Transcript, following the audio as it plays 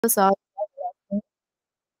So,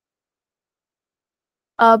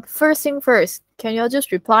 first thing first, can y'all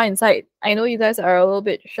just reply inside? I know you guys are a little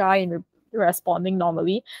bit shy in responding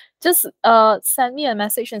normally. Just send me a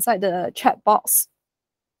message inside the chat box.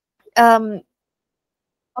 Um,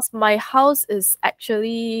 'Cause my house is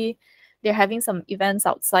actually they're having some events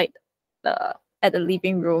outside the at the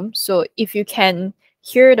living room. So if you can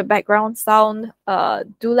hear the background sound,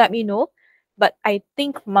 do let me know. But I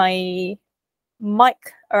think my mic,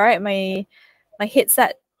 all right, my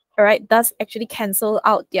headset, all right, does actually cancel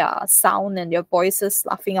out their sound and their voices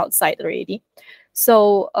laughing outside already.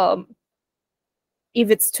 So if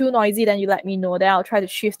it's too noisy, then you let me know. Then I'll try to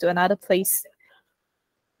shift to another place.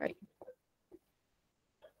 Right.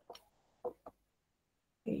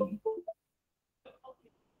 Okay.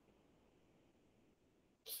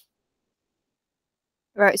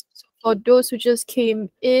 Right. So for those who just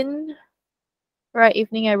came in, right,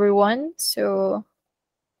 evening everyone. So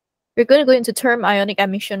we're going to go into term ionic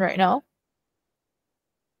emission right now.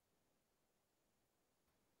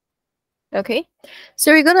 Okay.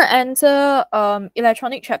 So we're going to enter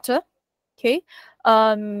electronic chapter. Okay.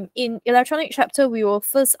 In electronic chapter, we will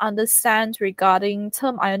first understand regarding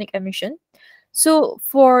term ionic emission. So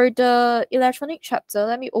for the electronic chapter,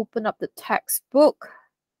 let me open up the textbook.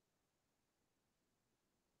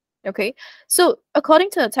 Okay, so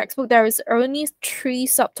according to the textbook, there is only 3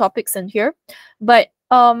 subtopics in here, but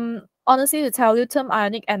honestly, to tell you, term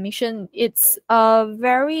ionic emission, it's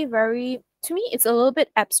very to me, it's a little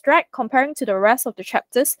bit abstract comparing to the rest of the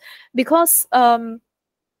chapters because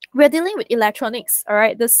we're dealing with electronics, all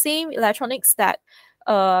right, the same electronics that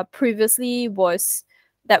previously was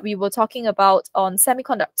that we were talking about on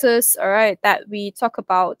semiconductors, all right, that we talk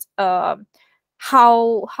about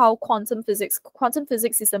how quantum physics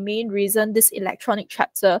is the main reason this electronic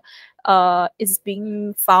chapter is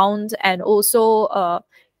being found, and also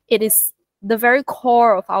it is the very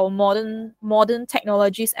core of our modern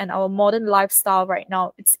technologies and our modern lifestyle right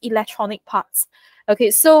now. It's electronic parts. Okay,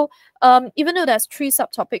 so even though there's 3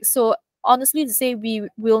 subtopics, so honestly to say, we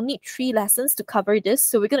will need 3 lessons to cover this.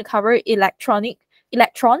 So we're going to cover electron,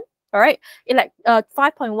 all right,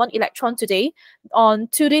 5.1 electron today. On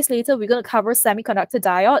 2 days later, we're going to cover semiconductor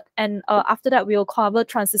diode, and after that, we'll cover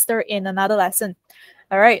transistor in another lesson.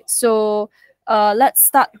 All right, so let's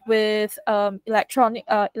start with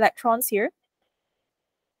electrons here.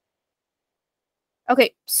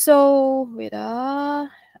 Okay, so wait,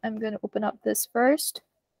 I'm going to open up this first.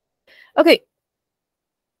 Okay,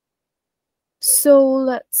 so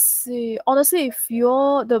let's see. Honestly, if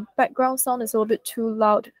the background sound is a little bit too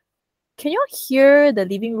loud, can you hear the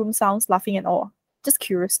living room sounds laughing and all? Just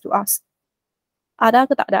curious to ask. Ada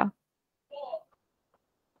ke tak ada?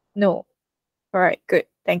 No. All right, good.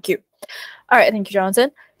 Thank you. All right, thank you,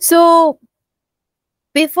 Jonathan. So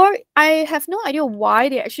before, I have no idea why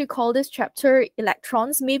they actually call this chapter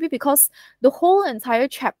electrons. Maybe because the whole entire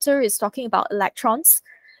chapter is talking about electrons.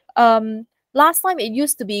 Last time it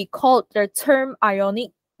used to be called the term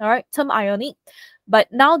ionic, all right, term ionic,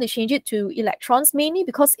 but now they change it to electrons, mainly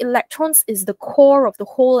because electrons is the core of the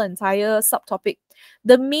whole entire subtopic.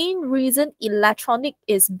 The main reason electronic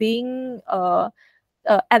is being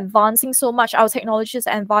advancing so much, our technology is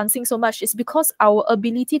advancing so much, is because our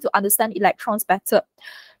ability to understand electrons better.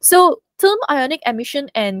 So term ionic emission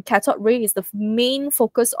and cathode ray is the main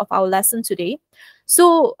focus of our lesson today.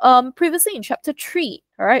 So previously in chapter 3,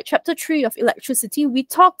 all right, chapter 3 of electricity, we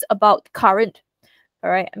talked about current. All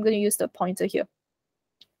right, I'm going to use the pointer here.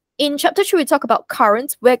 In chapter 3, we talk about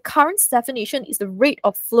current, where current's definition is the rate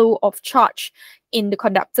of flow of charge in the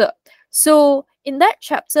conductor. So in that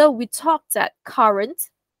chapter, we talked that current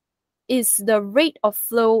is the rate of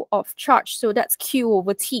flow of charge. So that's Q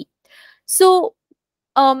over T. So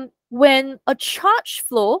when a charge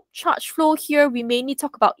flow here, we mainly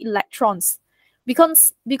talk about electrons,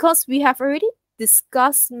 because we have already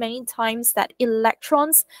discussed many times that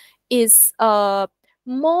electrons is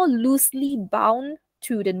more loosely bound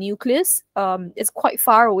to the nucleus. It's quite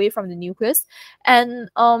far away from the nucleus, and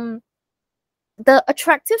the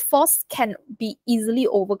attractive force can be easily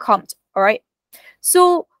overcome. All right,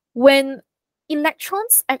 so when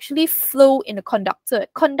electrons actually flow in a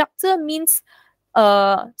conductor means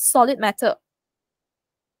solid matter.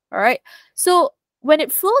 All right, so when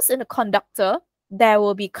it flows in a conductor, there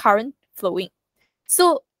will be current flowing.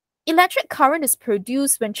 So electric current is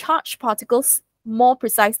produced when charged particles, more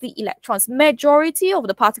precisely electrons, majority of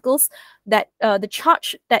the particles that the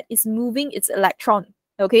charge that is moving is electron.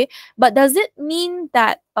 Okay, but does it mean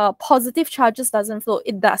that positive charges doesn't flow?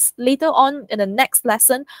 It does. Later on in the next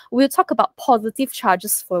lesson, we'll talk about positive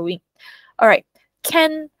charges flowing. All right,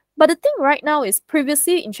 can But the thing right now is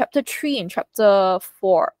previously in chapter 3 and chapter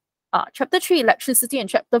 4, chapter 3 electricity and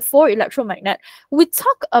chapter 4 electromagnet, we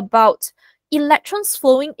talk about electrons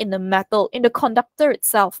flowing in the metal, in the conductor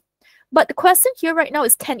itself. But the question here right now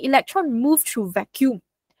is, can electron move through vacuum?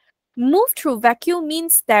 Move through vacuum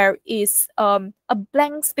means there is a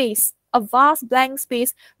blank space, a vast blank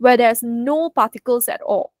space where there's no particles at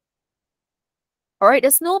all. All right,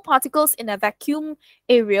 there's no particles in a vacuum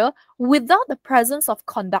area without the presence of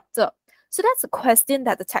conductor. So that's a question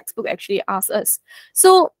that the textbook actually asks us.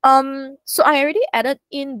 So so I already added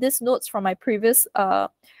in these notes from my previous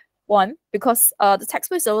one, because the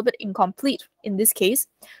textbook is a little bit incomplete in this case.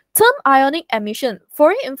 Term ionic emission.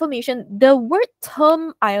 For your information, the word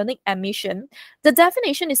term ionic emission, the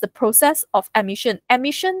definition is the process of emission.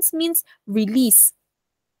 Emissions means release.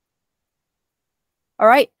 All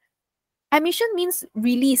right. Emission means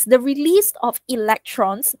release, the release of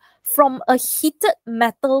electrons from a heated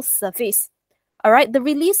metal surface. All right, the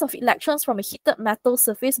release of electrons from a heated metal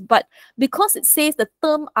surface, but because it says the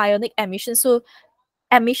term ionic emission, so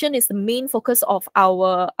emission is the main focus of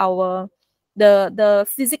the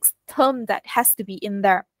physics term that has to be in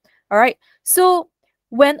there. All right, so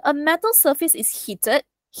when a metal surface is heated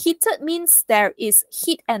means there is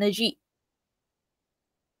heat energy.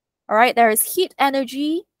 All right, there is heat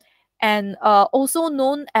energy, and also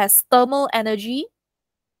known as thermal energy.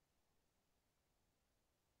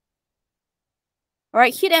 All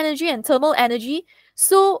right, heat energy and thermal energy.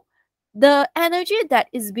 So the energy that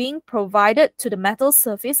is being provided to the metal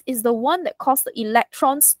surface is the one that causes the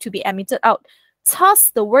electrons to be emitted out. Thus,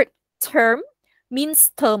 the word term means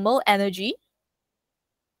thermal energy.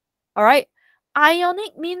 All right,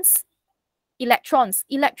 ionic means electrons.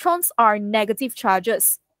 Electrons are negative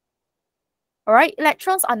charges. All right,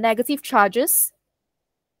 electrons are negative charges.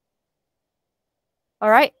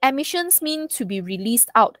 All right, emissions mean to be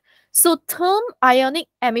released out. So term ionic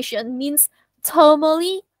emission means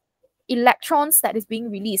thermally electrons that is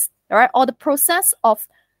being released, all right, or the process of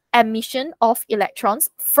emission of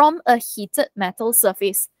electrons from a heated metal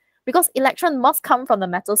surface, because electron must come from the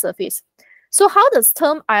metal surface. So how does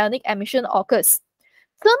term ionic emission occurs?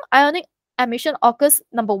 Term ionic emission occurs,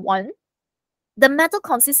 number one, the metal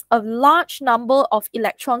consists of large number of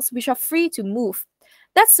electrons which are free to move.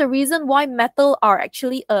 That's the reason why metal are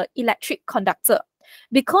actually an electric conductor,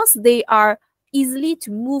 because they are easily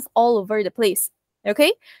to move all over the place.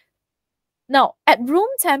 Okay. Now, at room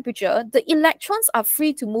temperature, the electrons are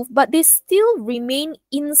free to move, but they still remain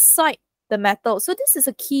inside the metal. So this is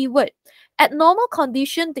a key word. At normal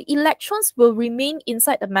condition, the electrons will remain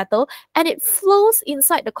inside the metal and it flows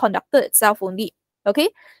inside the conductor itself only. Okay,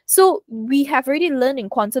 so we have already learned in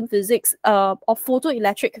quantum physics of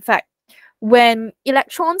photoelectric effect. When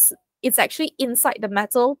electrons, it's actually inside the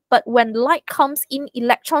metal, but when light comes in,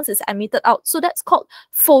 electrons is emitted out. So that's called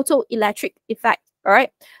photoelectric effect. All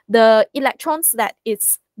right, the electrons that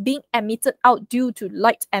is being emitted out due to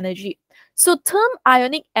light energy. So term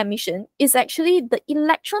ionic emission is actually the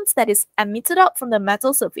electrons that is emitted out from the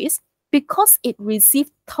metal surface because it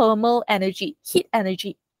received thermal energy, heat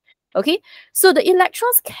energy. Okay, so the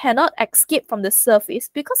electrons cannot escape from the surface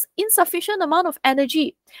because insufficient amount of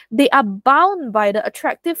energy. They are bound by the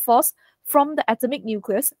attractive force from the atomic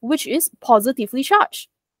nucleus, which is positively charged.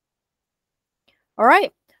 All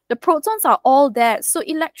right, the protons are all there. So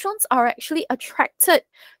electrons are actually attracted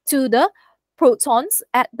to the protons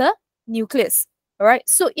at the nucleus. All right,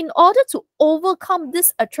 so in order to overcome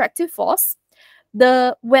this attractive force,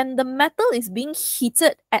 when the metal is being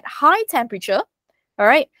heated at high temperature, all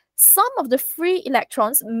right, some of the free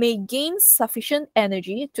electrons may gain sufficient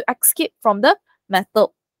energy to escape from the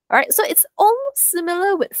metal. All right, so it's almost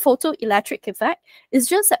similar with photoelectric effect. It's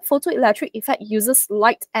just that photoelectric effect uses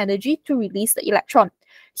light energy to release the electron.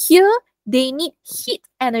 Here, they need heat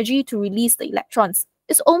energy to release the electrons.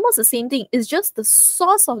 It's almost the same thing. It's just the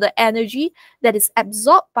source of the energy that is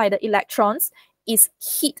absorbed by the electrons is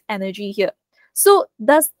heat energy here. So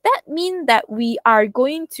does that mean that we are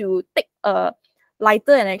going to take a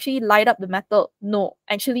lighter and actually light up the metal? No,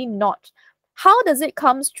 actually not. How does it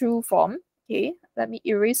come through from? Okay, let me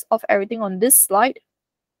erase off everything on this slide.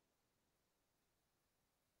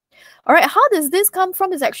 All right, how does this come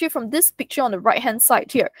from? Is actually from this picture on the right hand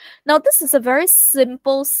side here. Now, this is a very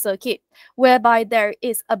simple circuit whereby there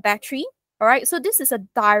is a battery. All right, so this is a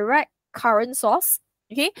direct current source.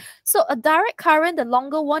 Okay, so a direct current, the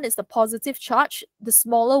longer one is the positive charge, the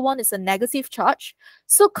smaller one is a negative charge.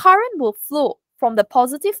 So current will flow from the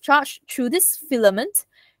positive charge through this filament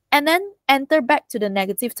and then enter back to the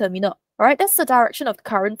negative terminal. All right, that's the direction of the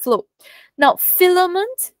current flow. Now,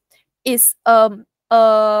 filament is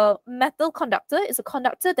a metal conductor is a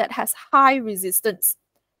conductor that has high resistance.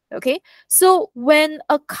 Okay, so when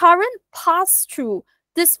a current passes through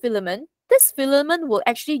this filament will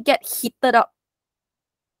actually get heated up.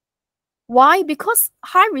 Why? Because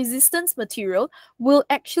high resistance material will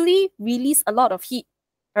actually release a lot of heat.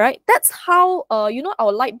 All right, that's how you know,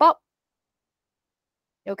 our light bulb.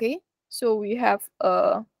 Okay, so we have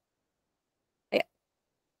yeah,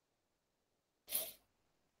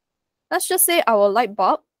 let's just say our light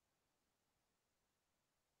bulb.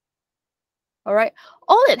 All right,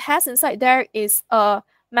 all it has inside there is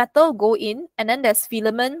metal go in, and then there's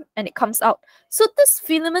filament and it comes out. So this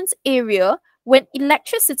filament area, when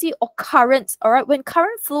electricity or current, all right, when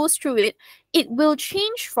current flows through it, it will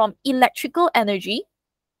change from electrical energy.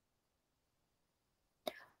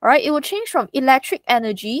 All right, it will change from electric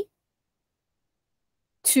energy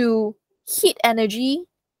to heat energy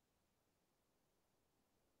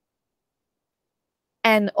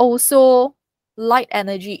and also light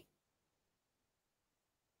energy.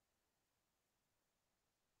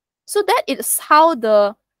 So that is how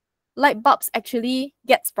the light bulbs actually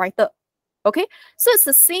gets brighter. Okay, so it's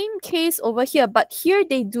the same case over here, but here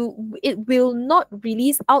it will not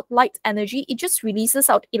release out light energy, it just releases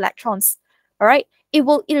out electrons. All right, it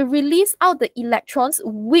release out the electrons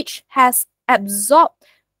which has absorbed,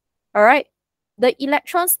 all right, the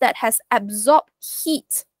electrons that has absorbed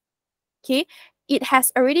heat. Okay, it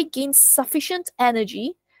has already gained sufficient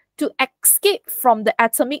energy to escape from the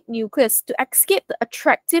atomic nucleus, to escape the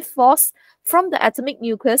attractive force from the atomic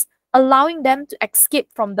nucleus, allowing them to escape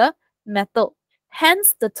from the metal.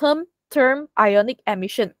 Hence the term ionic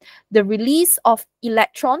emission, the release of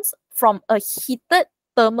electrons from a heated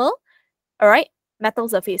thermal, all right, metal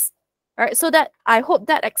surface. All right, so that I hope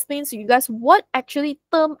that explains to you guys what actually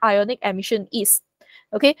term ionic emission is.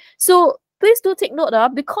 Okay, so please do take note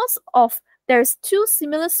because of there's two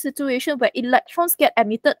similar situations where electrons get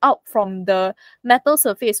emitted out from the metal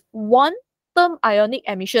surface. One, term ionic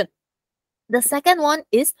emission. The second one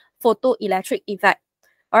is photoelectric effect.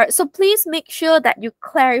 All right, so please make sure that you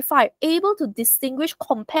clarify, able to distinguish,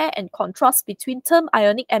 compare, and contrast between term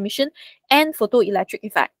ionic emission and photoelectric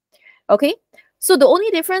effect. Okay, so the only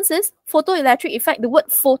difference is photoelectric effect, the word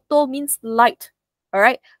photo means light. All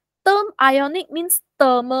right, term ionic means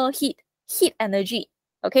thermal heat, heat energy.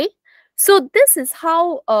 Okay, so this is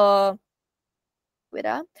how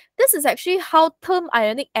this is actually how term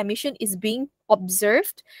ionic emission is being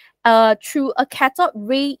observed through a cathode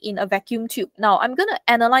ray in a vacuum tube. Now, I'm going to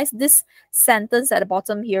analyze this sentence at the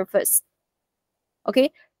bottom here first.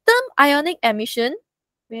 Okay, term ionic emission.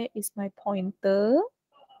 Where is my pointer?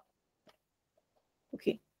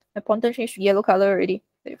 Okay, my pointer changed to yellow color already.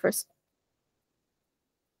 Wait first.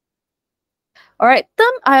 All right,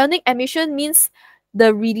 term ionic emission means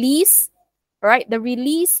the release, all right, the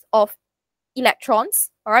release of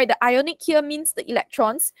electrons. All right, the ionic here means the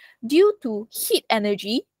electrons due to heat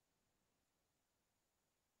energy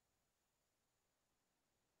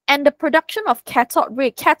and the production of cathode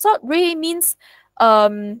ray. Cathode ray means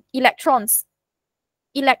electrons,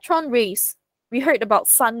 electron rays. We heard about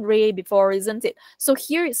sun ray before, isn't it? So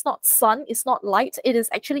here it's not sun, it's not light, it is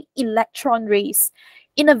actually electron rays.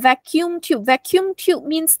 In a vacuum tube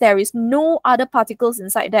means there is no other particles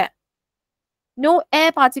inside there. No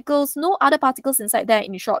air particles, no other particles inside there,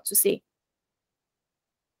 in short to say.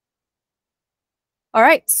 All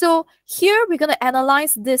right, so here we're going to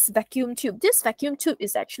analyze this vacuum tube. This vacuum tube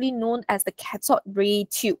is actually known as the cathode ray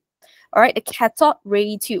tube. All right, the cathode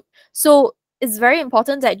ray tube. So it's very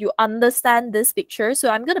important that you understand this picture. So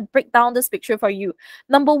I'm going to break down this picture for you.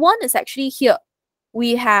 Number one is actually here.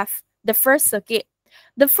 We have the first circuit.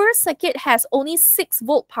 The first circuit has only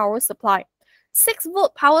 6-volt power supply.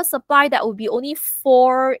 6-volt power supply, that would be only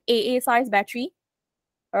 4 AA size battery.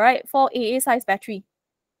 All right, 4 AA size battery.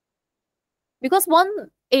 Because one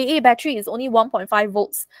AA battery is only 1.5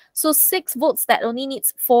 volts. So 6 volts, that only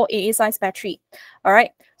needs 4 AA size battery. All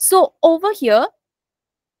right, so over here,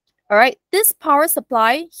 all right, this power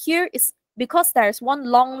supply here is, because there's one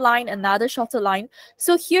long line, another shorter line.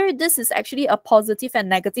 So here, this is actually a positive and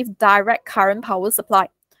negative direct current power supply.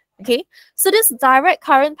 Okay, so this direct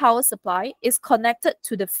current power supply is connected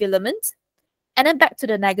to the filament and then back to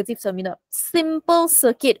the negative terminal. Simple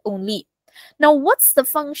circuit only. Now, what's the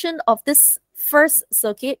function of this first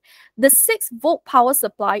circuit? The 6-volt power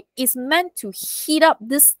supply is meant to heat up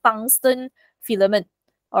this tungsten filament.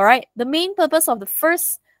 All right, the main purpose of the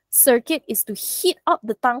first circuit is to heat up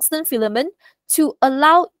the tungsten filament to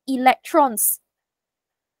allow electrons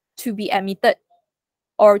to be emitted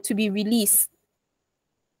or to be released.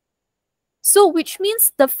 So which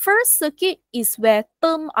means the first circuit is where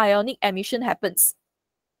term ionic emission happens.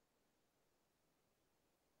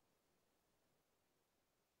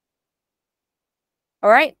 All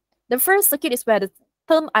right. The first circuit is where the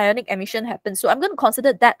term ionic emission happens. So I'm going to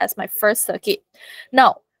consider that as my first circuit.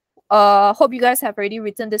 Now, hope you guys have already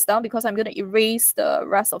written this down because I'm going to erase the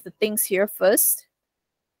rest of the things here first.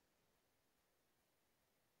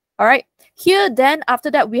 All right. Here, then, after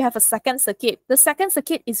that, we have a second circuit. The second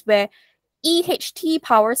circuit is where EHT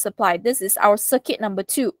power supply. This is our circuit number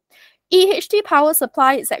 2. EHT power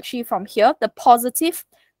supply is actually from here, the positive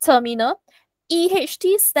terminal.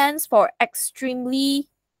 EHT stands for extremely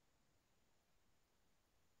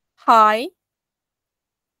high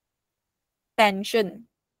tension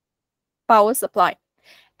power supply.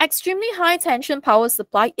 Extremely high tension power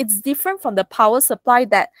supply, it's different from the power supply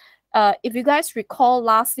that, if you guys recall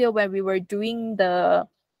last year when we were doing the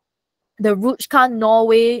Rutschkan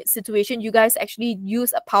Norway situation, you guys actually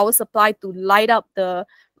use a power supply to light up the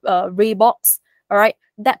ray box. All right,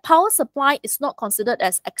 that power supply is not considered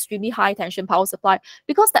as extremely high tension power supply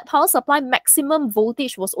because that power supply maximum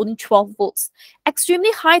voltage was only 12 volts.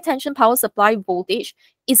 Extremely high tension power supply voltage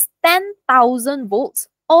is 10,000 volts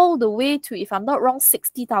all the way to, if I'm not wrong,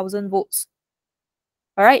 60,000 volts.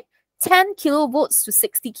 All right, 10 kilovolts to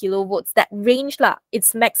 60 kilovolts, that range lah,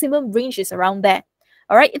 its maximum range is around there.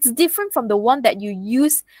 All right, it's different from the one that you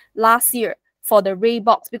used last year for the ray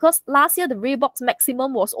box, because last year the ray box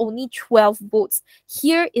maximum was only 12 volts.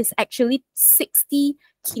 Here is actually 60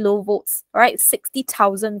 kilovolts, all right,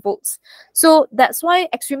 60,000 volts. So that's why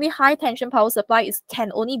extremely high tension power supply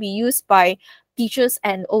can only be used by teachers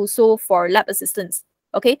and also for lab assistants.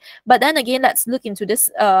 Okay, but then again, let's look into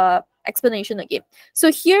this explanation again.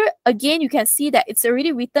 So here again, you can see that it's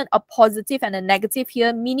already written a positive and a negative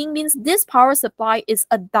here, meaning means this power supply is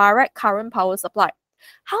a direct current power supply.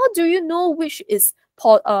 How do you know which is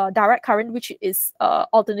direct current, which is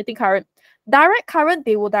alternating current? Direct current,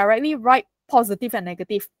 they will directly write positive and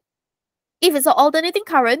negative. If it's an alternating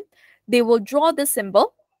current, they will draw this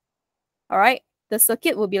symbol. All right, the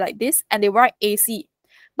circuit will be like this, and they write AC.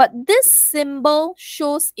 But this symbol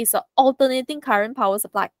shows it's an alternating current power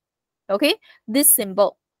supply. Okay, this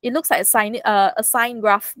symbol, it looks like a sine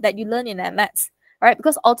graph that you learn in maths, right?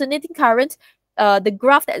 Because alternating current, the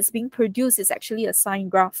graph that is being produced is actually a sine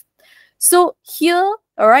graph. So here,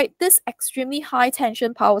 all right, this extremely high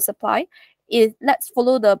tension power supply is, let's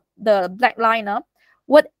follow the black line up.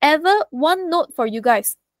 Whatever, one note for you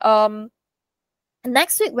guys.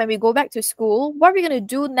 Next week, when we go back to school, what we're going to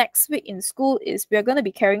do next week in school is we're going to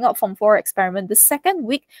be carrying out Form 4 experiment. The second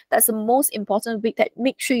week, that's the most important week, that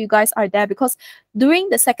make sure you guys are there, because during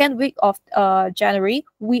the second week of January,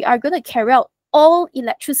 we are going to carry out all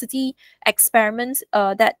electricity experiments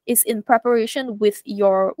that is in preparation with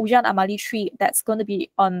your Ujian Amali 3 that's going to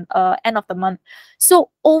be on end of the month.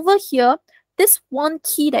 So over here, this one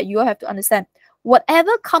key that you have to understand.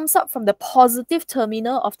 Whatever comes up from the positive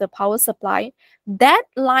terminal of the power supply, that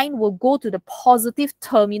line will go to the positive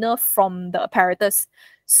terminal from the apparatus.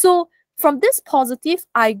 So from this positive,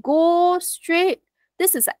 I go straight.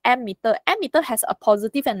 This is an ammeter. Ammeter has a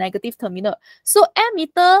positive and negative terminal. So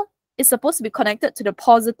ammeter is supposed to be connected to the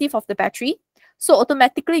positive of the battery. So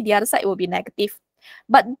automatically the other side will be negative.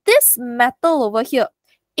 But this metal over here,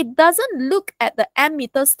 it doesn't look at the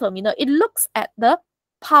ammeter's terminal. It looks at the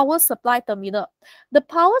power supply terminal. The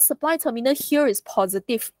power supply terminal here is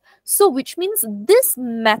positive. So which means this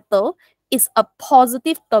metal is a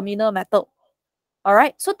positive terminal metal. All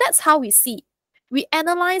right, so that's how we see. We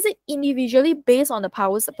analyze it individually based on the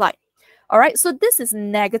power supply. All right, so this is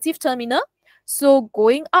negative terminal. So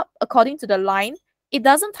going up according to the line, it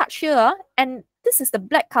doesn't touch here, and this is the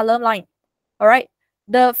black color line. All right,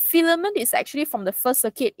 the filament is actually from the first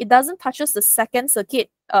circuit. It doesn't touches the second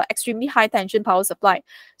circuit, extremely high tension power supply.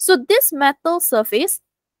 So this metal surface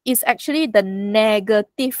is actually the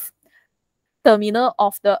negative terminal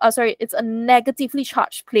of the, it's a negatively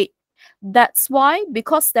charged plate. That's why,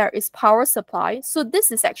 because there is power supply, so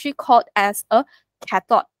this is actually called as a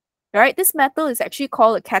cathode. Right, this metal is actually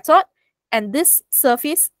called a cathode, and this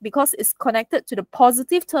surface, because it's connected to the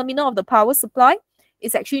positive terminal of the power supply,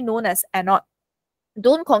 is actually known as anode.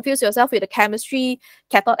 Don't confuse yourself with the chemistry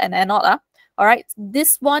cathode and anode. All right,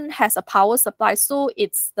 this one has a power supply, so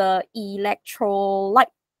it's the electrolyte,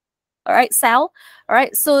 all right, cell. All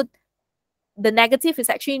right, so the negative is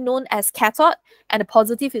actually known as cathode, and the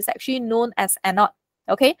positive is actually known as anode.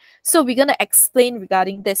 Okay, so we're going to explain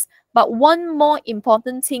regarding this. But one more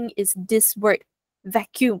important thing is this word,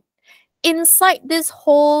 vacuum. Inside this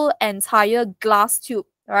whole entire glass tube,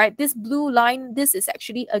 all right, this blue line, this is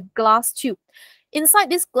actually a glass tube. Inside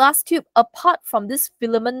this glass tube, apart from this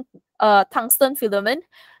filament, tungsten filament,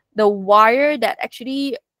 the wire that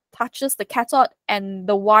actually touches the cathode and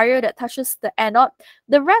the wire that touches the anode,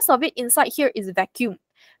 the rest of it inside here is vacuum.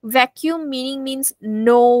 Vacuum means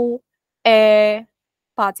no air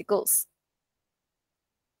particles.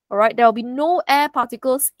 All right, there will be no air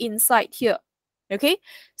particles inside here. Okay,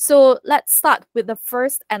 so let's start with the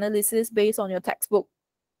first analysis based on your textbook.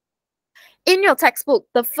 In your textbook,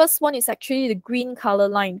 the first one is actually the green color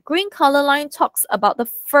line. Green color line talks about the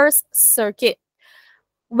first circuit.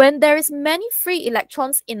 When there is many free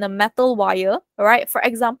electrons in a metal wire, all right, for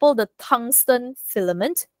example, the tungsten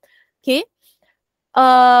filament, okay,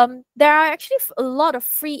 there are actually a lot of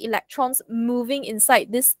free electrons moving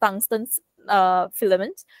inside this tungsten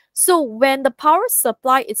filament. So when the power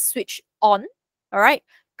supply is switched on, all right,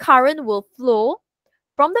 current will flow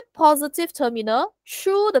from the positive terminal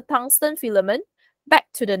through the tungsten filament back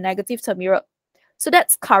to the negative terminal. So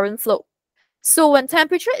that's current flow. So when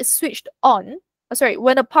temperature is switched on,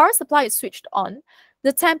 when the power supply is switched on,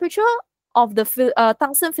 the temperature of the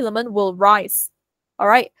tungsten filament will rise. All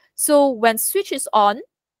right. So when switch is on,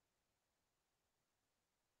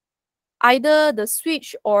 either the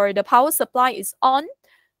switch or the power supply is on,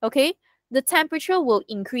 okay, the temperature will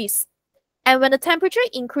increase. And when the temperature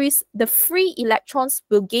increases, the free electrons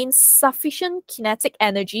will gain sufficient kinetic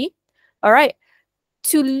energy, all right,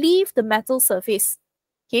 to leave the metal surface.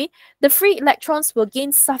 Okay, the free electrons will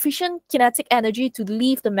gain sufficient kinetic energy to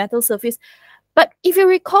leave the metal surface. But if you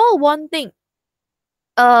recall one thing,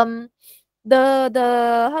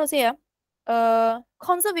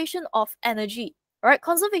 conservation of energy. All right,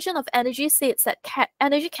 conservation of energy states that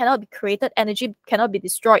energy cannot be created, energy cannot be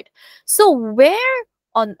destroyed. So where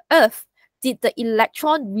on earth did the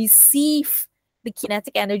electron receive the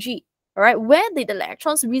kinetic energy? All right, where did the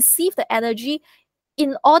electrons receive the energy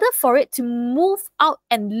in order for it to move out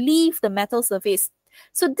and leave the metal surface?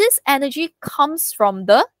 So this energy comes from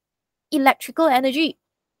the electrical energy.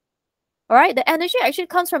 All right, the energy actually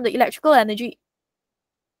comes from the electrical energy.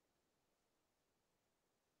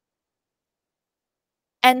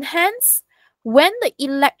 And hence, when the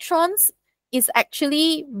electrons is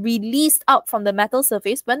actually released out from the metal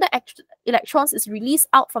surface, when the electrons is released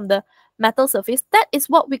out from the metal surface, that is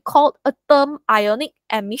what we call a thermal ionic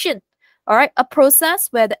emission. All right, a process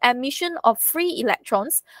where the emission of free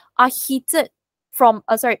electrons are heated from,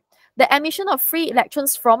 the emission of free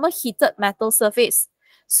electrons from a heated metal surface.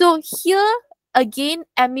 So here again,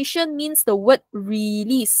 emission means the word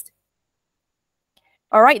released.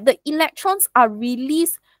 All right, the electrons are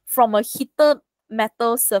released from a heated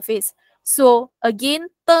metal surface. So again,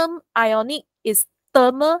 thermal ionic is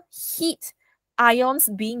thermal heat, ions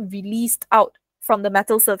being released out from the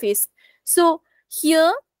metal surface. So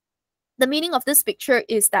here, the meaning of this picture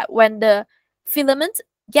is that when the filament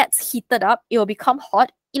gets heated up, it will become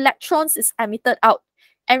hot, electrons is emitted out.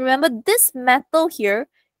 And remember, this metal here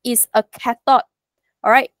is a cathode,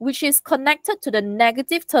 all right, which is connected to the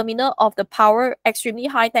negative terminal of the extremely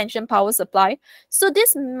high tension power supply. So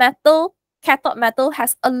this metal, cathode metal,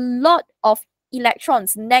 has a lot of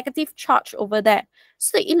electrons, negative charge over there.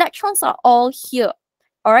 So the electrons are all here,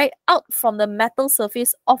 all right, out from the metal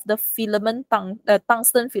surface of the filament,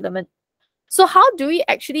 tungsten filament. So how do we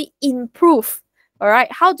actually improve, all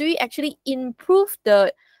right, how do we actually improve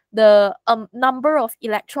the number of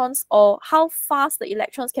electrons, or how fast the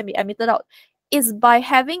electrons can be emitted out? Is by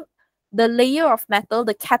having the layer of metal,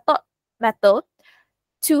 the cathode metal,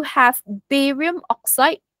 to have barium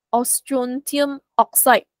oxide or strontium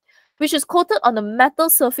oxide, which is coated on the metal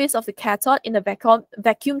surface of the cathode in a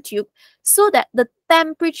vacuum tube, so that the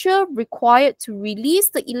temperature required to release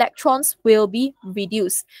the electrons will be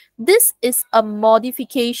reduced. This is a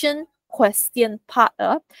modification question part,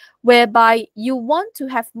 whereby you want to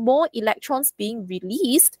have more electrons being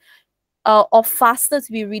released, or faster,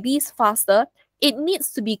 to be released faster. It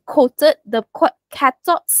needs to be coated, the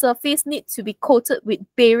cathode surface needs to be coated with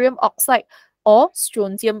barium oxide or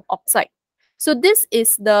strontium oxide. So this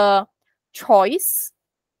is the choice.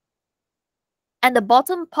 And the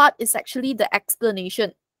bottom part is actually the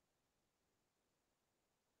explanation.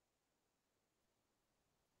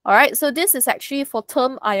 All right, so this is actually for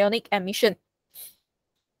thermal ionic emission.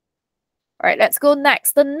 All right, let's go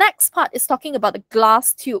next. The next part is talking about the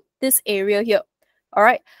glass tube, this area here. All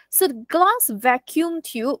right, so the glass vacuum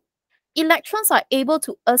tube, electrons are able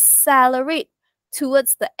to accelerate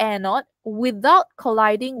towards the anode without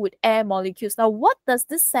colliding with air molecules. Now, what does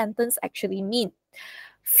this sentence actually mean?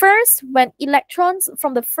 First, when electrons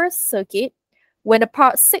from the first circuit, when the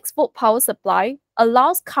 6-volt power supply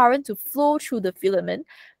allows current to flow through the filament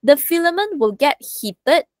will get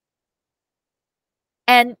heated,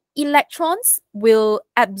 and electrons will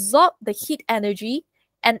absorb the heat energy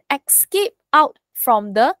and escape out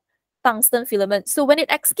from the tungsten filament. So when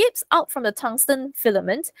it escapes out from the tungsten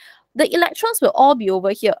filament, the electrons will all be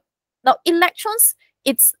over here. Now, electrons,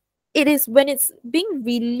 it is when it's being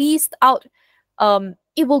released out,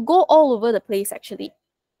 it will go all over the place actually.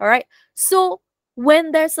 All right. So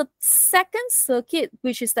when there's a second circuit,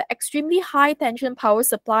 which is the extremely high tension power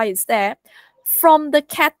supply is there, from the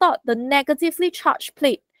cathode, the negatively charged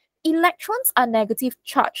plate, electrons are negative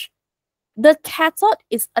charge. The cathode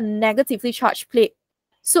is a negatively charged plate.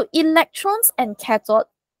 So electrons and cathode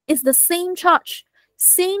is the same charge.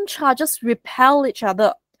 Same charges repel each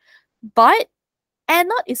other. But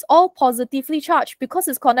anode is all positively charged because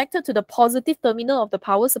it's connected to the positive terminal of the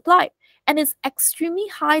power supply. And it's extremely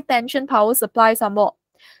high tension power supply some more.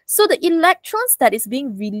 So the electrons that is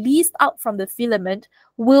being released out from the filament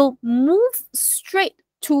will move straight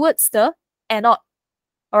towards the anode.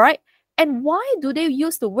 All right. And why do they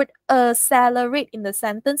use the word accelerate in the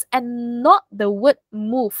sentence and not the word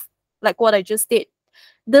move, like what I just did?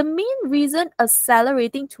 The main reason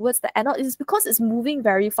accelerating towards the anode is because it's moving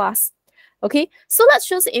very fast. Okay, so let's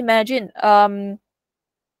just imagine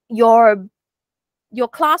your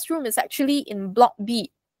classroom is actually in block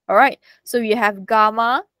B. All right, so you have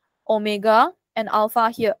gamma, omega, and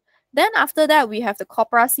alpha here. Then after that, we have the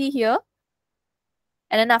corpora C here.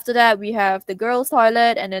 And then after that, we have the girls'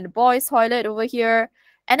 toilet and then the boys' toilet over here.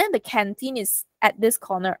 And then the canteen is at this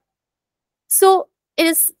corner. So it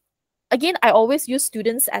is, again, I always use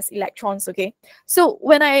students as electrons, okay? So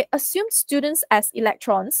when I assume students as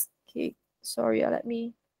electrons, okay, sorry, let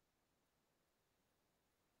me...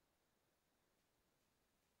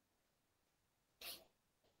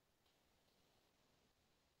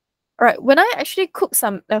 All right, when I actually cook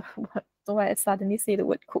some... why I suddenly say the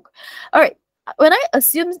word cook. All right, when I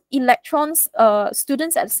assume electrons,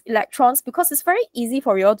 students as electrons, because it's very easy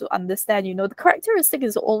for you all to understand, you know, the characteristic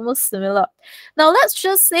is almost similar. Now, let's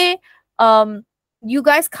just say you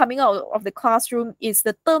guys coming out of the classroom is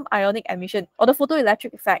the term ionic emission or the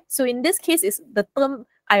photoelectric effect. So in this case, it's the term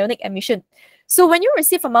ionic emission. So when you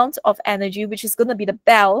receive amount of energy, which is going to be the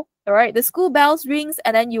bell, all right, the school bells rings,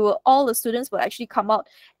 and then all the students will actually come out,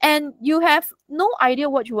 and you have no idea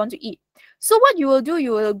what you want to eat. So what you will do,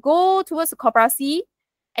 you will go towards the corpora C,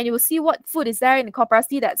 and you will see what food is there in the corpora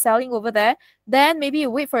C that's selling over there. Then maybe you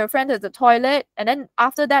wait for your friend at the toilet, and then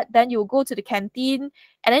after that, then you'll go to the canteen,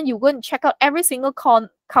 and then you go and check out every single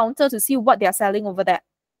counter to see what they're selling over there.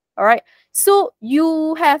 All right. So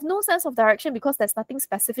you have no sense of direction because there's nothing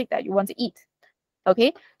specific that you want to eat.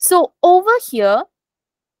 Okay. So over here,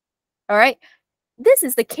 all right, this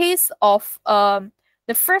is the case of the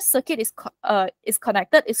first circuit is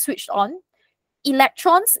connected, is switched on.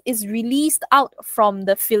 Electrons is released out from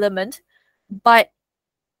the filament, but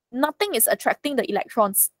nothing is attracting the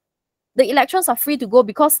electrons. The electrons are free to go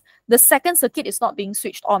because the second circuit is not being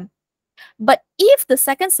switched on. But if the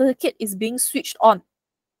second circuit is being switched on,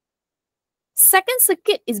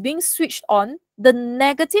 the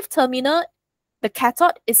negative terminal, the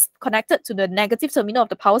cathode, is connected to the negative terminal of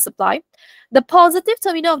the power supply. The positive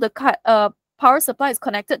terminal of the power supply is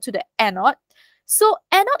connected to the anode. So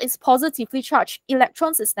anode is positively charged,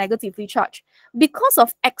 electrons is negatively charged. Because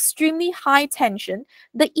of extremely high tension,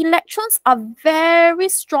 the electrons are very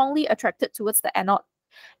strongly attracted towards the anode.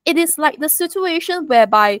 It is like the situation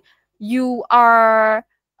whereby you are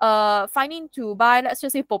finding to buy, let's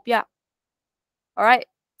just say, popiah. All right,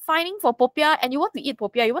 finding for popiah, and you want to eat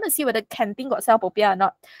popiah. You want to see whether canteen got sell popiah or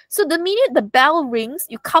not. So the minute the bell rings,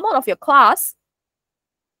 you come out of your class,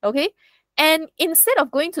 okay? And instead of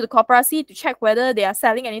going to the corpora C to check whether they are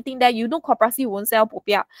selling anything there, you know corpora C won't sell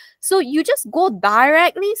popiah. So you just go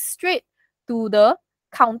directly straight to the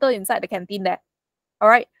counter inside the canteen there. All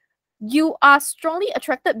right. You are strongly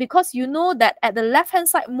attracted because you know that at the left-hand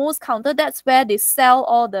side most counter, that's where they sell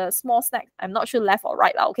all the small snacks. I'm not sure left or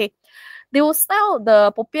right, okay? They will sell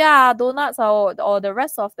the popiah, donuts, or the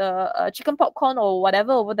rest of the chicken popcorn or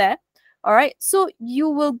whatever over there. All right. So you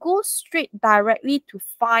will go straight directly to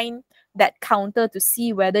find that counter to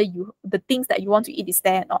see whether the things that you want to eat is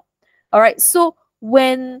there or not. All right. So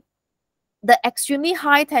when the extremely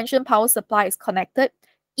high tension power supply is connected,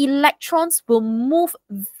 electrons will move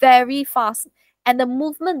very fast, and the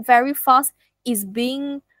movement very fast is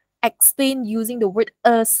being explained using the word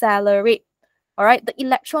accelerate. All right, the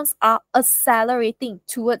electrons are accelerating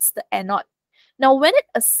towards the anode. Now, when it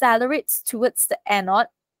accelerates towards the anode,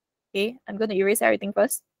 okay, I'm going to erase everything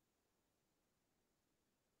first.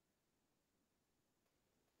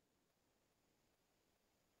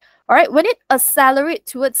 All right, when it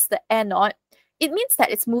accelerates towards the anode, it means that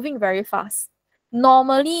it's moving very fast.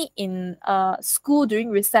 Normally in school during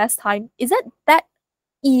recess time, is it that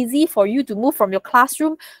easy for you to move from your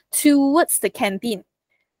classroom towards the canteen.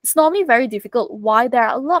 It's normally very difficult. Why? There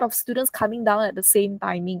are a lot of students coming down at the same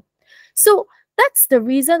timing. So that's the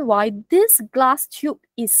reason why this glass tube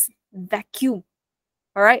is vacuum.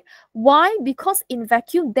 All right. Why? Because in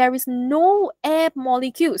vacuum, there is no air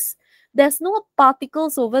molecules. There's no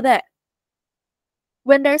particles over there.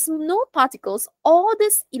 When there's no particles, all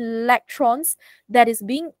these electrons that is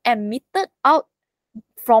being emitted out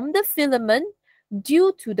from the filament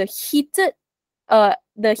due to the heat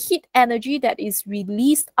energy that is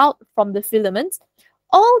released out from the filament,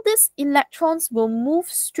 all these electrons will move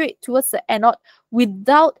straight towards the anode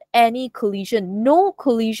without any collision, no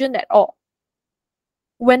collision at all.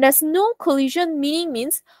 When there's no collision,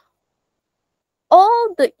 means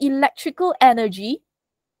all the electrical energy,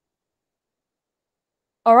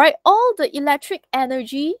 all right, all the electric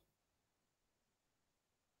energy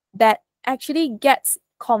that actually gets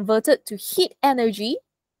converted to heat energy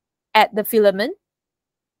at the filament,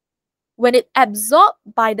 when it absorbed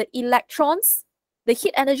by the electrons, the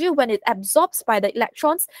heat energy, when it absorbs by the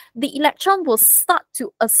electrons, the electron will start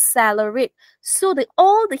to accelerate. So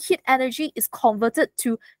all the heat energy is converted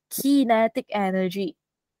to kinetic energy.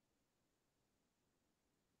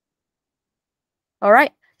 All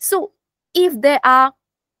right. So if there are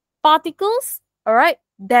particles, all right,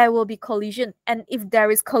 there will be collision. And if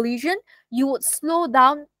there is collision, you would slow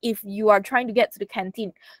down if you are trying to get to the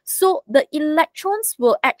canteen. So the electrons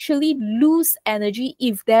will actually lose energy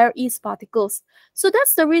if there is particles. So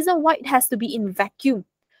that's the reason why it has to be in vacuum.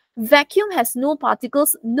 Vacuum has no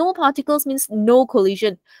particles. No particles means no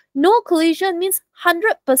collision. No collision means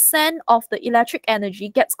 100% of the electric energy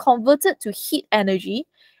gets converted to heat energy,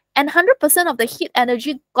 and 100% of the heat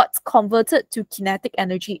energy got converted to kinetic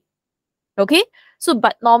energy. Okay, so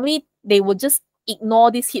but normally they will just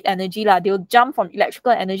ignore this heat energy lah. They'll jump from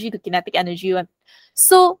electrical energy to kinetic energy one.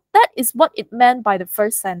 So that is what it meant by the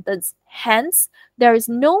first sentence. Hence, there is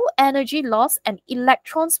no energy loss and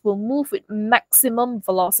electrons will move with maximum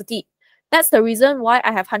velocity. That's the reason why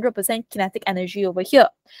I have 100% kinetic energy over here.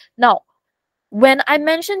 Now, when I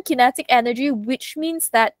mention kinetic energy, which means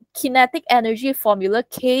that kinetic energy formula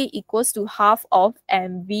K equals to half of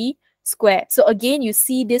mv square. So again, you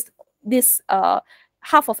see this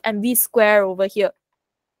half of mv square over here.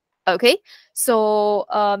 Okay, so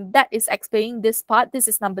that is explaining this part. This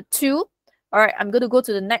is number 2. All right, I'm going to go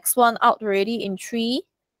to the next one out already in 3,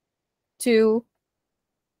 2,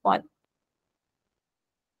 1.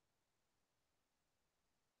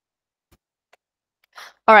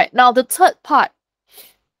 All right, now the third part.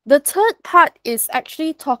 The third part is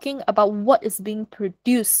actually talking about what is being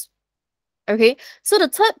produced. Okay, so the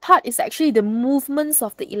third part is actually the movements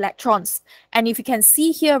of the electrons. And if you can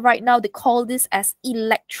see here right now, they call this as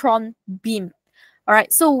electron beam. All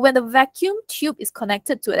right, so when the vacuum tube is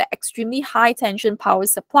connected to an extremely high tension power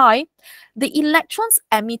supply, the electrons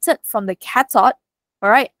emitted from the cathode, all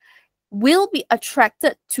right, will be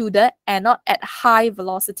attracted to the anode at high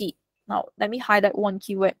velocity. Now, let me highlight one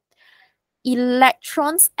keyword.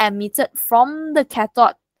 Electrons emitted from the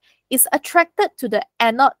cathode is attracted to the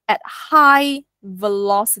anode at high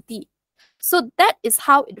velocity. So that is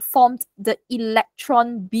how it formed the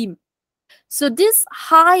electron beam. So this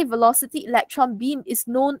high velocity electron beam is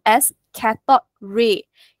known as cathode ray.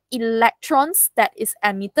 Electrons that is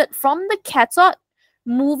emitted from the cathode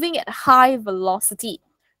moving at high velocity.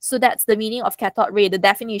 So that's the meaning of cathode ray. The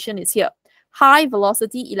definition is here. High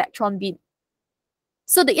velocity electron beam.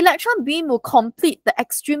 So the electron beam will complete the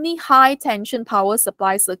extremely high tension power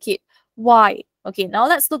supply circuit. Why? Okay, now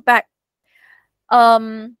let's look back.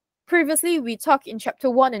 Previously, we talked in chapter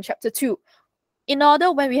 1 and chapter 2. In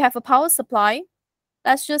order, when we have a power supply,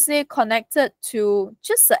 let's just say connected to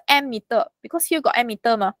just an ammeter, because here got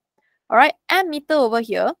ammeter ma. All right, ammeter over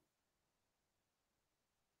here.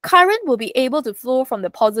 Current will be able to flow from the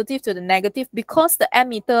positive to the negative because the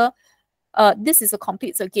ammeter, this is a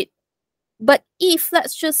complete circuit. But if,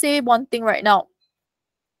 let's just say one thing right now,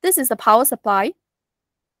 this is the power supply,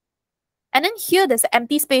 and then here there's an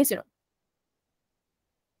empty space, you know.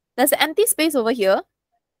 There's an empty space over here,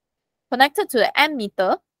 connected to the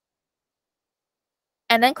ammeter,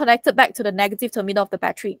 and then connected back to the negative terminal of the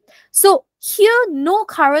battery. So here, no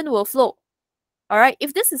current will flow. All right,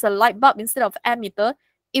 if this is a light bulb instead of ammeter,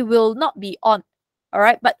 it will not be on. All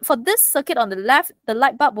right, but for this circuit on the left, the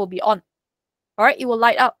light bulb will be on. All right, it will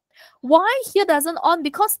light up. Why here doesn't on?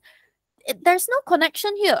 Because there's no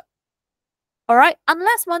connection here. All right,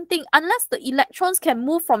 unless one thing, unless the electrons can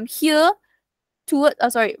move from here toward,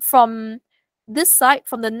 from this side,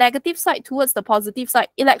 from the negative side towards the positive side,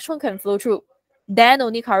 electron can flow through. Then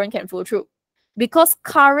only current can flow through. Because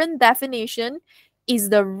current definition is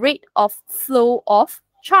the rate of flow of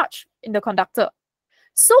charge in the conductor.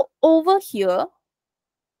 So over here,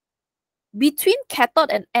 between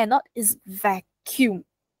cathode and anode is vacuum.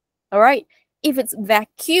 All right. If it's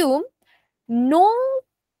vacuum, no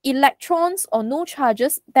electrons or no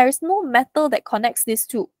charges, there is no metal that connects these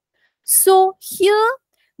two. So here,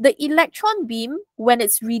 the electron beam, when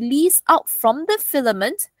it's released out from the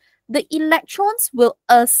filament, the electrons will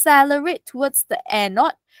accelerate towards the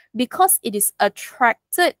anode because it is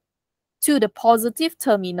attracted to the positive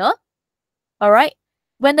terminal. All right.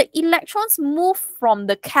 When the electrons move from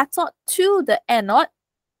the cathode to the anode,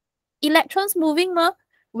 electrons moving,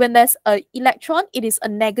 when there's an electron, it is a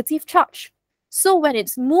negative charge. So when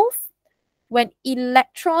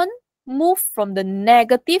electron move from the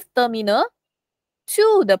negative terminal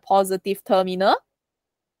to the positive terminal,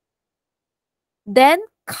 then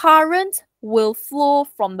current will flow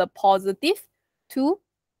from the positive to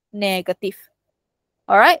negative.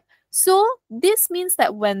 All right. So this means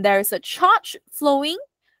that when there is a charge flowing,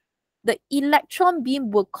 the electron beam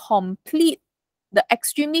will complete the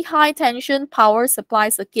extremely high tension power supply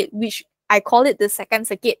circuit, which I call it the second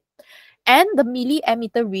circuit. And the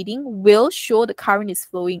milliammeter reading will show the current is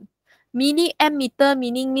flowing. Milliammeter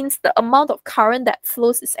means the amount of current that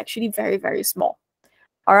flows is actually very, very small.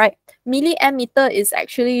 All right. Milliammeter is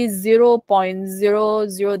actually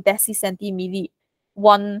 0.00 decicenti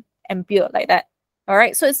 1 ampere, like that. All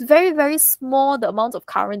right. So it's very, very small, the amount of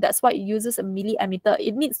current. That's why it uses a milliammeter.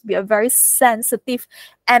 It needs to be a very sensitive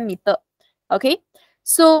ammeter. Okay.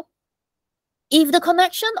 So if the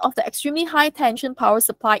connection of the extremely high tension power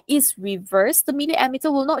supply is reversed, the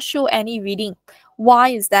milliammeter will not show any reading. Why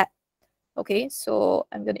is that? Okay, so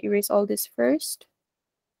I'm going to erase all this first.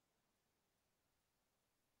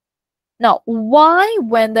 Now, why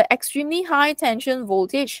when the extremely high tension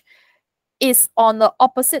voltage is on the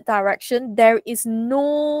opposite direction, there is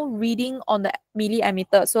no reading on the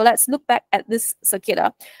milliammeter? So let's look back at this circuit.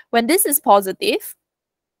 When this is positive,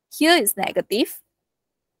 here is negative.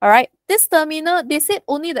 All right, this terminal, they said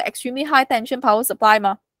only the extremely high tension power supply.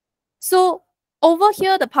 So over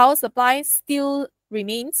here, the power supply still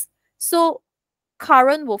remains. So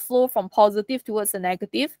current will flow from positive towards the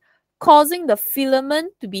negative, causing the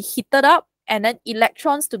filament to be heated up and then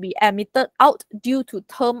electrons to be emitted out due to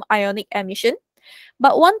term ionic emission.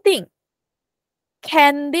 But one thing,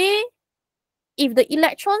 if the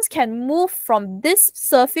electrons can move from this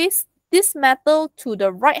surface, this metal, to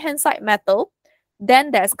the right-hand side metal,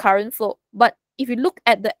 then there's current flow. But if you look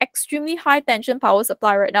at the extremely high tension power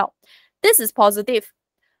supply right now, this is positive.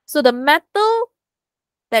 So the metal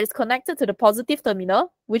that is connected to the positive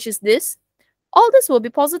terminal, which is this, all this will be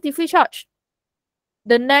positively charged.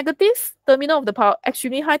 The negative terminal of the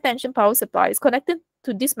extremely high tension power supply is connected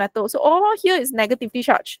to this metal. So all here is negatively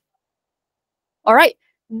charged. All right.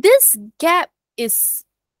 This gap is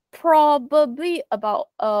probably about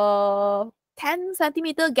a 10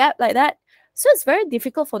 centimeter gap, like that. So it's very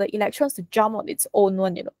difficult for the electrons to jump on its own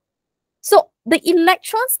one. So the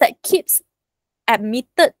electrons that keeps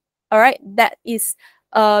emitted, all right, that is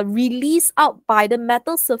released out by the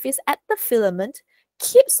metal surface at the filament,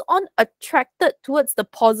 keeps on attracted towards the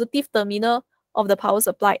positive terminal of the power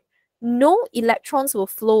supply. No electrons will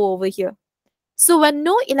flow over here. So when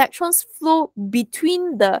no electrons flow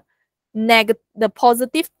between the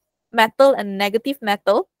positive metal and negative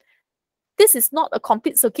metal, this is not a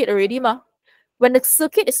complete circuit already, When the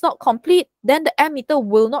circuit is not complete, then the ammeter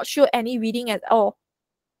will not show any reading at all.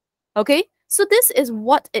 Okay, so this is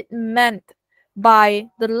what it meant by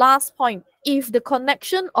the last point. If the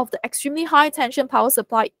connection of the extremely high tension power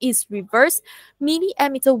supply is reversed,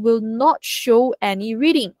 milliammeter will not show any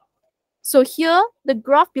reading. So here, the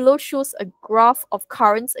graph below shows a graph of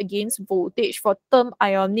currents against voltage for term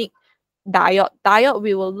ionic diode. Diode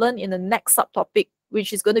we will learn in the next subtopic,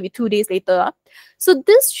 which is going to be 2 days later. So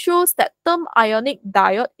this shows that term ionic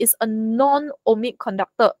diode is a non-ohmic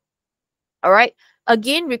conductor. All right.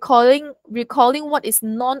 Again, recalling what is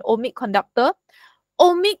non-ohmic conductor.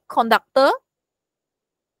 Ohmic conductor.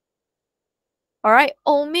 All right.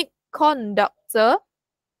 Ohmic conductor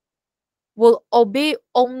will obey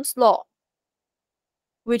Ohm's law,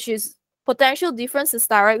 which is potential difference is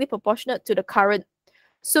directly proportionate to the current.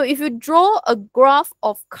 So if you draw a graph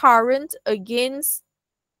of current against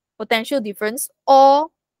potential difference or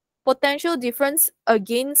potential difference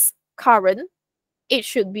against current, it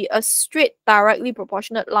should be a straight, directly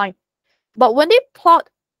proportionate line. But when they plot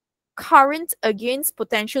current against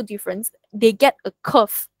potential difference, they get a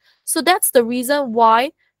curve. So that's the reason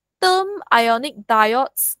why term ionic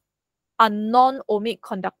diodes are non-ohmic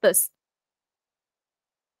conductors.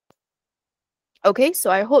 Okay,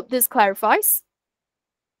 so I hope this clarifies.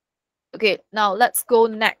 Okay, now let's go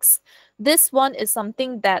next. This one is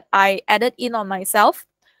something that I added in on myself.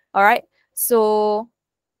 All right, so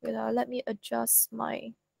wait, let me adjust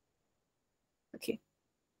my. Okay.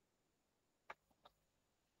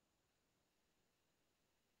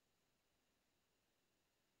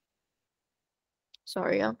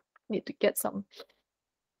 Sorry, I need to get some.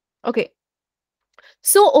 Okay,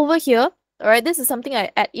 so over here, all right, this is something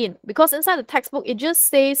I add in because inside the textbook it just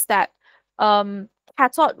says that um,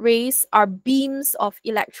 cathode rays are beams of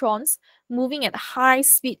electrons moving at high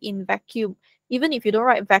speed in vacuum. Even if you don't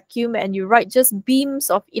write vacuum and you write just beams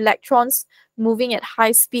of electrons moving at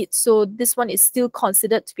high speed, so this one is still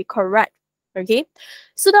considered to be correct. Okay,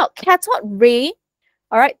 so now cathode ray,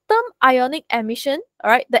 all right, term ionic emission,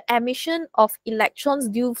 all right, the emission of electrons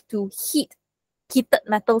due to heated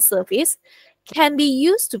metal surface can be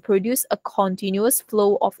used to produce a continuous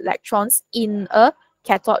flow of electrons in a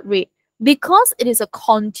cathode ray because it is a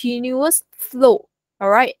continuous flow. All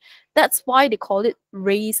right, that's why they call it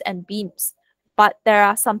rays and beams. But there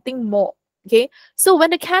are something more. Okay, so when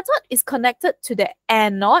the cathode is connected to the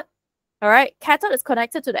anode, all right, cathode is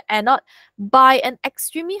connected to the anode by an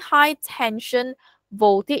extremely high tension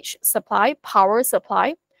voltage supply, power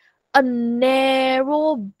supply. A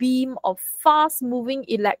narrow beam of fast moving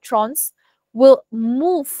electrons will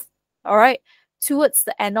move, all right, towards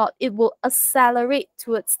the anode. It will accelerate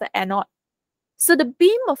towards the anode. So the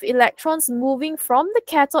beam of electrons moving from the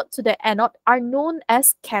cathode to the anode are known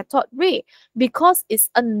as cathode ray because it's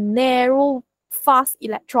a narrow fast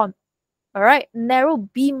electron. All right, narrow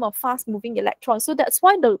beam of fast moving electrons. So that's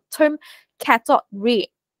why the term cathode ray.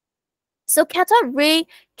 So cathode ray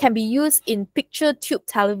can be used in picture tube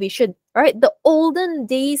television, right? The olden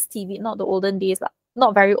days TV, not the olden days,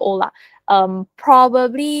 not very old,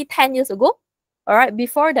 probably 10 years ago. All right,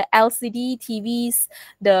 before the LCD TVs,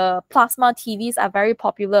 the plasma TVs are very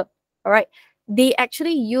popular. All right, they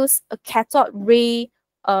actually use a cathode ray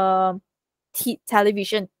television.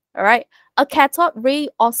 All right, a cathode ray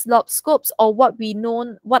oscilloscopes, or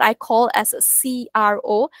what I call as a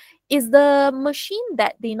CRO, is the machine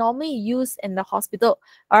that they normally use in the hospital.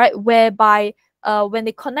 All right, whereby when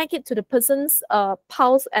they connect it to the person's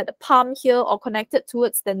pulse at the palm here or connect it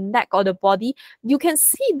towards the neck or the body, you can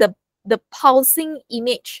see the pulsing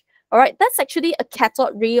image. All right, that's actually a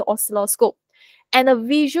cathode ray oscilloscope and a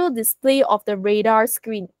visual display of the radar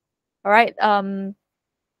screen. All right,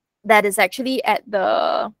 that is actually at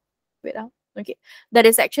the wait okay, that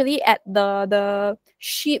is actually at the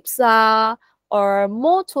ships or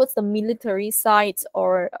more towards the military sites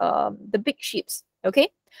or the big ships. Okay,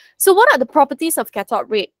 so what are the properties of cathode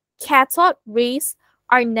ray? Cathode rays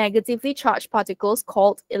are negatively charged particles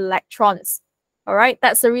called electrons. All right,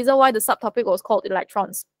 that's the reason why the subtopic was called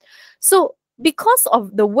electrons. So because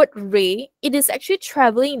of the word ray, it is actually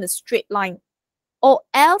traveling in a straight line, or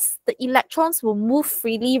else the electrons will move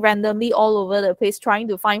freely randomly all over the place trying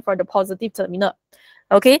to find for the positive terminal.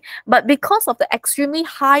 Okay, but because of the extremely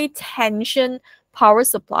high tension power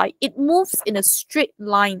supply, it moves in a straight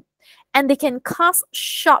line and they can cast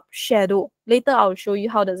sharp shadow. Later I'll show you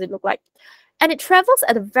how does it look like. And it travels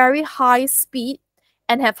at a very high speed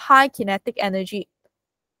and have high kinetic energy.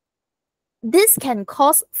 This can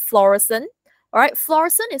cause fluorescence. All right,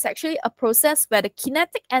 fluorescence is actually a process where the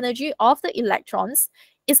kinetic energy of the electrons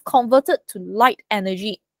is converted to light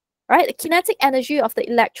energy. Right, the kinetic energy of the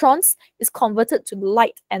electrons is converted to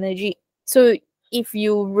light energy. So if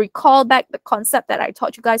you recall back the concept that I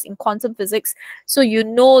taught you guys in quantum physics, so you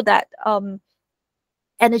know that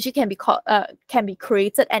energy can be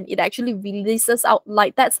created and it actually releases out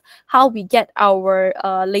light. That's how we get our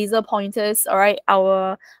laser pointers, all right,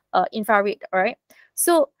 our infrared, all right.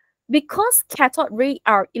 So because cathode ray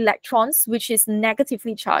are electrons which is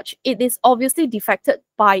negatively charged, it is obviously deflected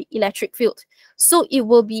by electric field, so it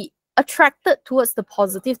will be attracted towards the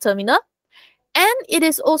positive terminal, and it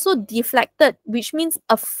is also deflected, which means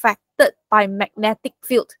affected by magnetic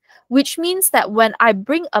field, which means that when I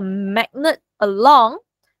bring a magnet along,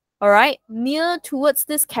 all right, near towards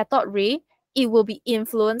this cathode ray, it will be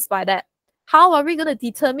influenced by that. How are we going to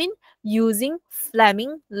determine? Using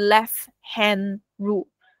Fleming left-hand rule.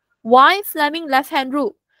 Why Fleming left-hand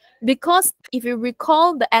rule? Because if you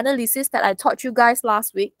recall the analysis that I taught you guys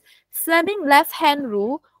last week, Fleming left-hand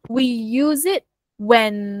rule, we use it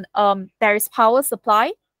when there is power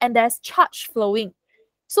supply and there's charge flowing.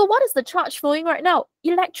 So what is the charge flowing right now?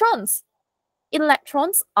 Electrons.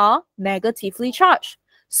 Electrons are negatively charged.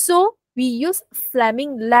 So we use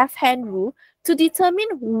Fleming left-hand rule to determine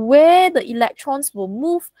where the electrons will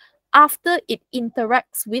move after it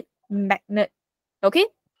interacts with magnet. Okay,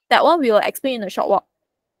 that one we will explain in a short while.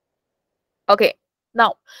 Okay,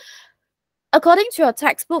 now According to your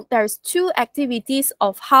textbook, there's two activities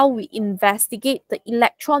of how we investigate the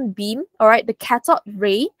electron beam, all right, the cathode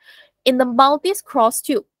ray in the Maltese cross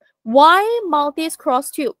tube. Why Maltese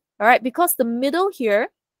cross tube? All right, because the middle here,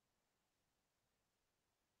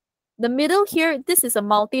 this is a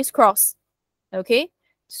Maltese cross. Okay,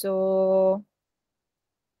 so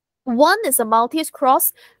one is a Maltese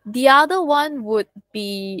cross, the other one would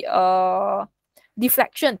be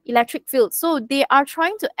deflection, electric field. So they are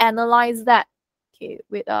trying to analyze that. Okay,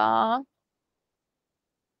 wait,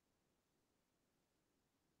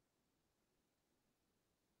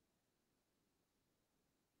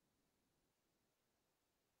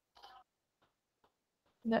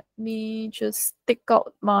 let me just take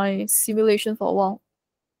out my simulation for a while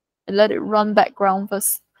and let it run background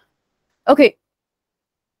first. Okay,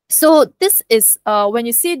 so this is when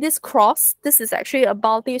you see this cross, this is actually a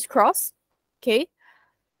Maltese cross. Okay,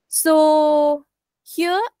 so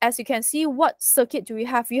here, as you can see, what circuit do we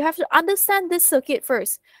have? You have to understand this circuit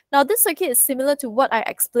first. Now, this circuit is similar to what I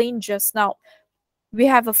explained just now. We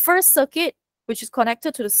have a first circuit, which is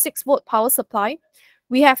connected to the 6-volt power supply.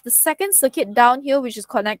 We have the second circuit down here, which is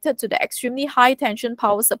connected to the extremely high tension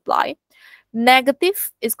power supply.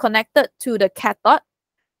 Negative is connected to the cathode.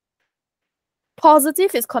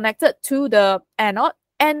 Positive is connected to the anode.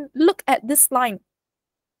 And look at this line.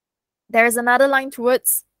 There is another line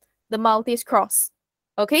towards the Maltese cross.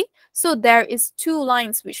 Okay, so there is two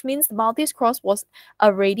lines, which means the Maltese cross was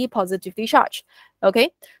already positively charged.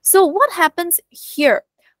 Okay, so what happens here?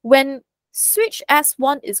 When switch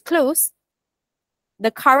S1 is closed,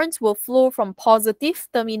 the current will flow from positive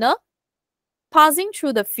terminal, passing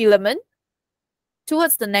through the filament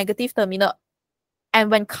towards the negative terminal.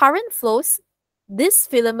 And when current flows, this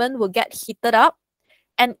filament will get heated up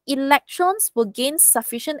and electrons will gain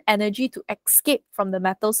sufficient energy to escape from the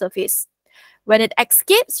metal surface. When it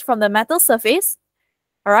escapes from the metal surface,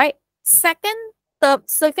 all right, the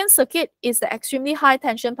second circuit is the extremely high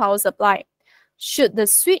tension power supply. Should the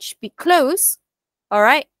switch be closed, all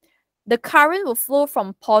right, the current will flow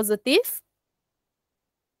from positive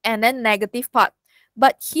and then negative part.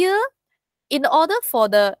 But here, in order for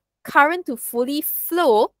the current to fully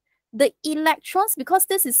flow, the electrons, because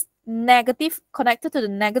this is negative, connected to the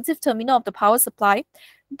negative terminal of the power supply,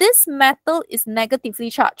 this metal is negatively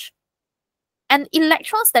charged. And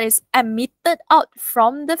electrons that is emitted out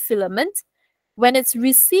from the filament, when it's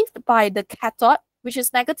received by the cathode, which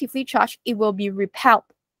is negatively charged, it will be repelled.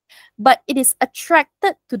 But it is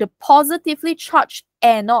attracted to the positively charged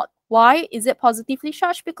anode. Why is it positively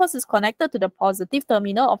charged? Because it's connected to the positive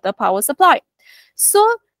terminal of the power supply.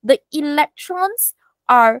 So the electrons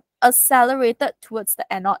are accelerated towards the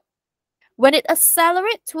anode. When it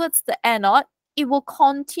accelerates towards the anode, it will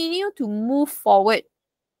continue to move forward.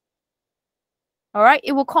 All right,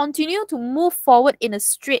 it will continue to move forward in a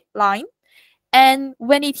straight line. And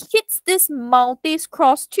when it hits this Maltese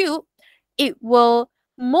cross tube,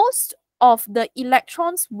 most of the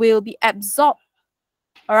electrons will be absorbed,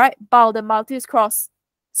 all right, by the Maltese cross.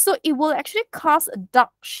 So it will actually cast a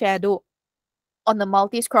dark shadow on the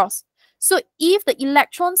Maltese cross. So if the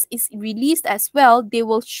electrons is released as well, they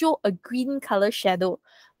will show a green color shadow. All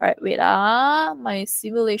right, wait, my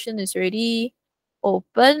simulation is already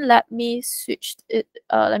open. Let me switch it.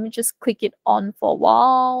 Let me just click it on for a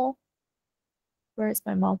while. Where is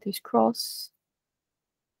my Maltese cross?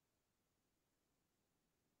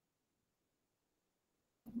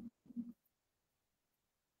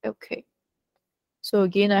 Okay. So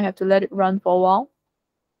again, I have to let it run for a while.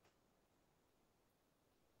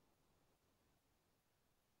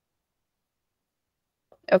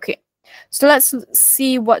 Okay. So let's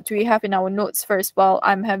see what do we have in our notes first while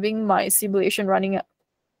I'm having my simulation running up.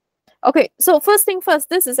 Okay, so first thing first,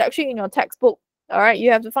 this is actually in your textbook. All right,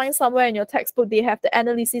 you have to find somewhere in your textbook they have the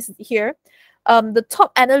analysis here. The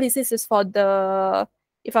top analysis is for the,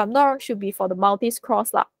 if I'm not wrong, should be for the Maltese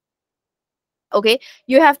cross lah. Okay,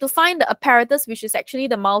 you have to find the apparatus which is actually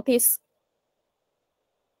the Maltese.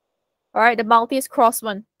 All right, the Maltese cross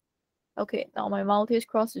one. Okay, now my Maltese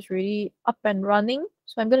cross is really up and running.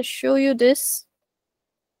 So I'm going to show you this.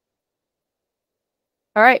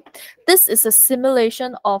 All right, this is a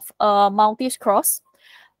simulation of a Maltese cross.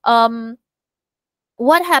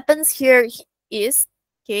 What happens here is,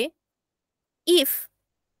 okay, if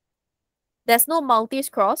there's no Maltese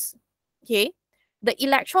cross, okay, the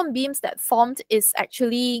electron beams that formed is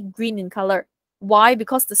actually green in color. Why?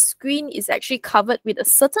 Because the screen is actually covered with a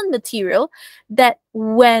certain material that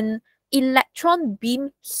when electron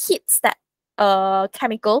beam hits that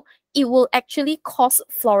chemical, it will actually cause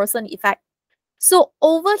fluorescent effect. So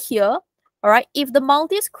over here, all right, if the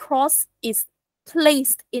Maltese cross is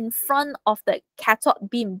placed in front of the cathode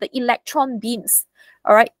beam, the electron beams,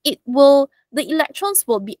 all right, the electrons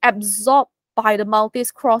will be absorbed by the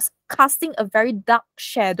Maltese cross, casting a very dark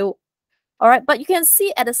shadow. All right, but you can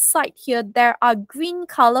see at the side here, there are green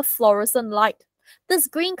color fluorescent light. This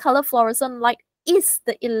green color fluorescent light is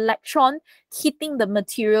the electron hitting the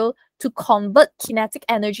material to convert kinetic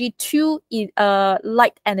energy to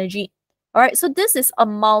light energy. All right, so this is a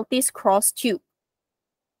Maltese cross tube.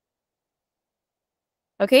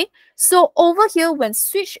 Okay, so over here, when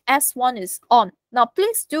switch S1 is on, now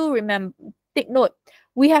please do remember, take note,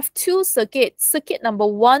 we have two circuits. Circuit number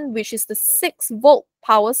 1, which is the 6-volt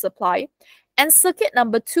power supply, and circuit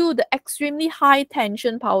number 2, the extremely high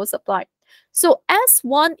tension power supply. So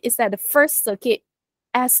S1 is at the first circuit,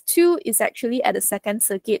 S2 is actually at the second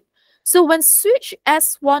circuit. So when switch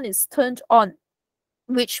S1 is turned on,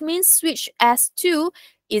 which means switch S2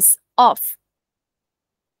 is off.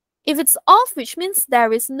 If it's off, which means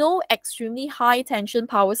there is no extremely high tension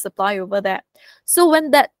power supply over there. So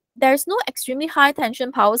when there's no extremely high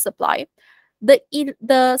tension power supply,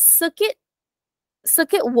 the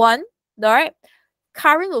circuit 1, all right,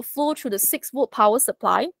 current will flow through the 6-volt power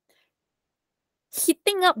supply,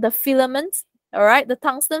 heating up the filament, all right, the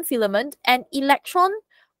tungsten filament, and electron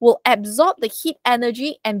will absorb the heat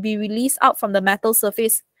energy and be released out from the metal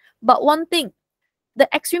surface. But one thing, the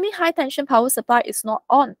extremely high tension power supply is not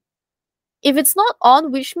on. If it's not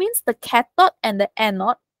on, which means the cathode and the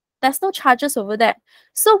anode, there's no charges over there.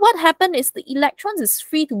 So what happened is the electrons is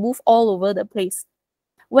free to move all over the place.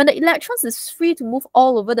 When the electrons is free to move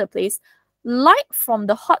all over the place, light from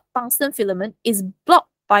the hot tungsten filament is blocked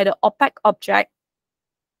by the opaque object,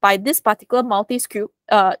 by this particular Maltese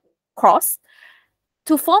cross,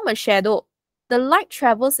 to form a shadow. The light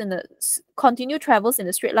travels in the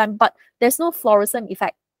straight line, but there's no fluorescent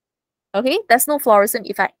effect. Okay, there's no fluorescent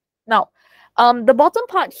effect. Now, the bottom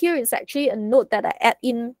part here is actually a note that I add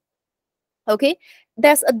in. Okay,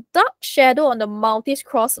 there's a dark shadow on the Maltese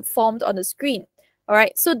cross formed on the screen. All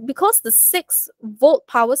right, so because the 6-volt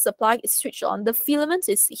power supply is switched on, the filament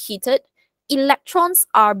is heated, electrons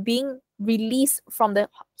are being released from the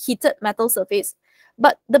heated metal surface.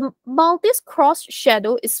 But the Maltese cross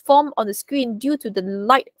shadow is formed on the screen due to the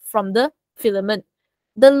light from the filament.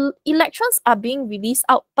 The electrons are being released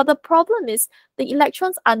out, but the problem is the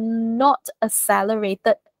electrons are not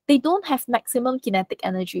accelerated. They don't have maximum kinetic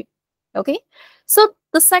energy. Okay, so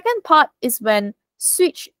the second part is when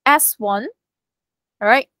switch S1, all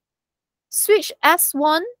right, switch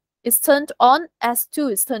S1 is turned on,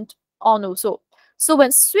 S2 is turned on also. So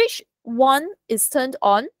when switch 1 is turned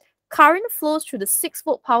on, current flows through the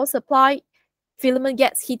 6-volt power supply, filament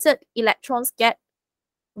gets heated, electrons get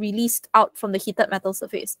released out from the heated metal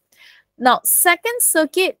surface. Now, second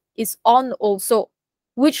circuit is on also,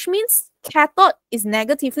 which means cathode is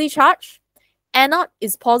negatively charged, anode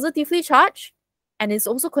is positively charged, and is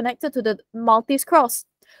also connected to the Maltese cross.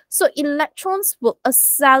 So electrons will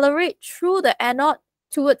accelerate through the anode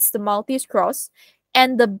towards the Maltese cross,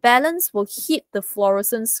 and the balance will hit the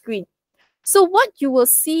fluorescent screen. So what you will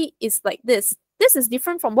see is like this. This is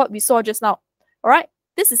different from what we saw just now. All right,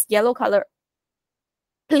 this is yellow color,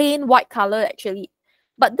 plain white color actually,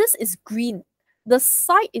 but this is green. The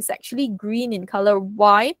side is actually green in color.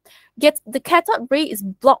 Why? The cathode ray is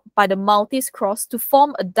blocked by the Maltese cross to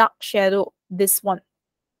form a dark shadow, this one.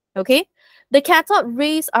 Okay, the cathode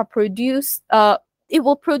rays are produced, it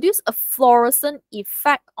will produce a fluorescent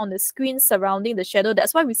effect on the screen surrounding the shadow.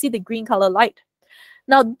 That's why we see the green color light.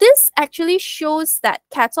 Now, this actually shows that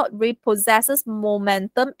cathode ray possesses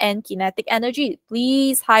momentum and kinetic energy.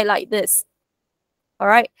 Please highlight this. All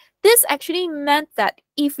right, this actually meant that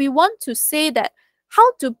if we want to say that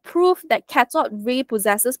how to prove that cathode ray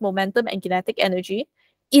possesses momentum and kinetic energy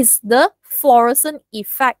is the fluorescent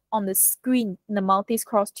effect on the screen in the Maltese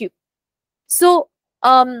cross tube. So,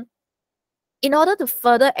 in order to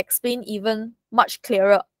further explain even much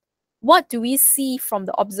clearer, what do we see from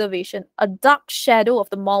the observation? A dark shadow of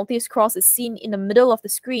the Maltese cross is seen in the middle of the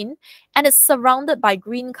screen and is surrounded by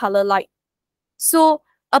green color light. So,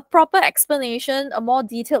 a proper explanation, a more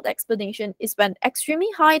detailed explanation, is when extremely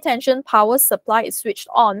high tension power supply is switched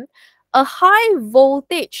on, a high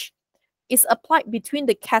voltage is applied between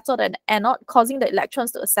the cathode and anode, causing the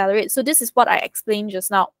electrons to accelerate. So this is what I explained just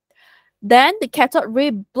now. Then the cathode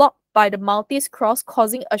ray blocked by the Maltese cross,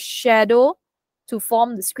 causing a shadow to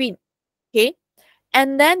form the screen. Okay,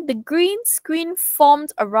 and then the green screen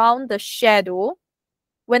formed around the shadow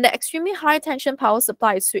when the extremely high tension power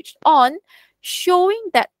supply is switched on, showing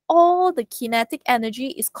that all the kinetic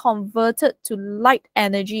energy is converted to light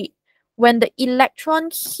energy when the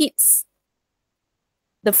electron hits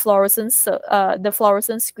the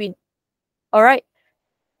fluorescent screen. All right.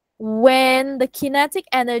 When the kinetic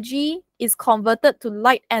energy is converted to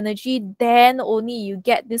light energy, then only you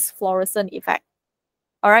get this fluorescent effect.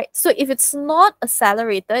 All right. So if it's not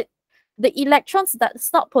accelerated, the electrons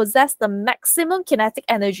does not possess the maximum kinetic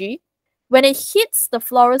energy. When it hits the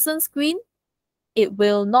fluorescent screen, it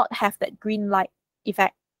will not have that green light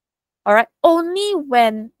effect. All right. Only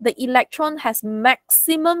when the electron has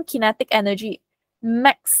maximum kinetic energy,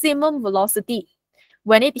 maximum velocity,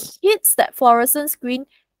 when it hits that fluorescent screen,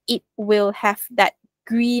 it will have that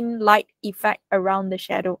green light effect around the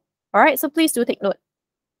shadow. All right. So please do take note.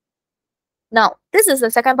 Now, this is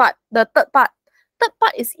the second part. The third part. Third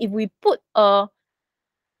part is if we put a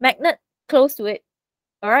magnet close to it.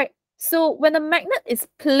 All right. So when the magnet is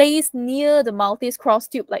placed near the Maltese cross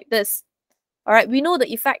tube like this, all right, we know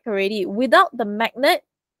the effect already. Without the magnet,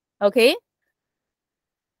 okay,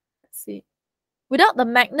 let's see. Without the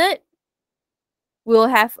magnet, we'll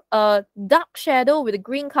have a dark shadow with a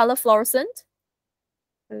green color fluorescent.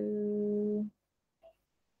 Wait,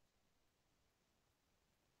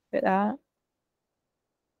 all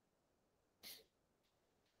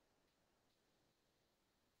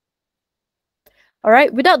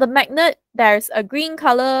right, without the magnet, there's a green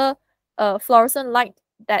color fluorescent light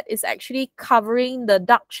that is actually covering the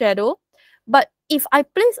dark shadow. But if I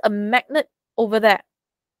place a magnet over there,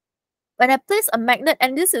 when I place a magnet,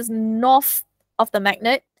 and this is north of the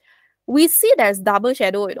magnet, we see there's double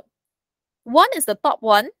shadow. You know, one is the top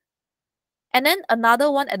one, and then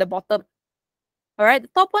another one at the bottom. All right, the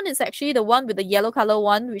top one is actually the one with the yellow color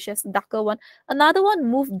one, which is the darker one. Another one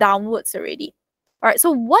moved downwards already. All right,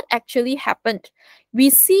 so what actually happened?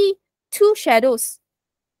 We see two shadows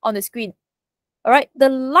on the screen. All right, the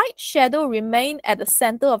light shadow remained at the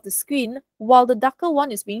center of the screen while the darker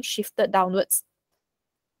one is being shifted downwards.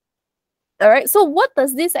 All right, so what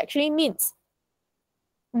does this actually mean?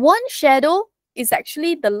 One shadow is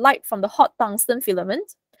actually the light from the hot tungsten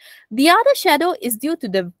filament. The other shadow is due to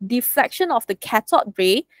the deflection of the cathode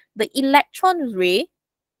ray, the electron ray,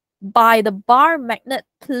 by the bar magnet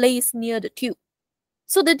placed near the tube.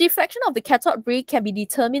 So the deflection of the cathode ray can be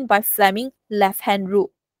determined by Fleming left-hand rule.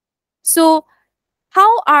 So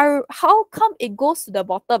how come it goes to the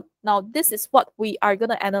bottom? Now, this is what we are going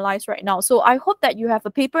to analyze right now. So I hope that you have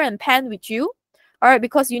a paper and pen with you, all right,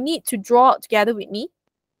 because you need to draw together with me.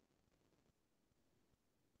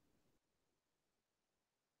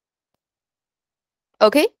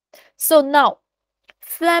 Okay, so now,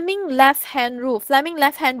 Fleming left-hand rule. Fleming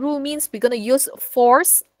left-hand rule means we're going to use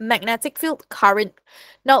force, magnetic field, current.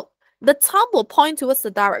 Now, the thumb will point towards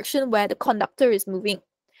the direction where the conductor is moving.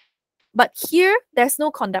 But here, there's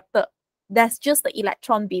no conductor. There's just the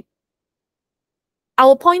electron beam.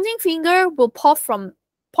 Our pointing finger will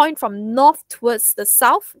point from north towards the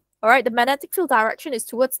south. All right, the magnetic field direction is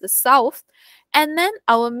towards the south. And then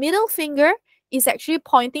our middle finger is actually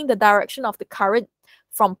pointing the direction of the current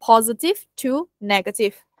from positive to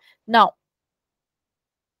negative. Now,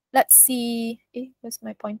 let's see. Where's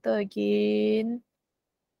my pointer again?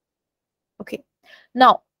 Okay.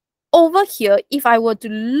 Now, over here, if I were to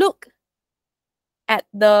look at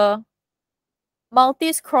the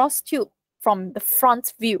Maltese cross tube from the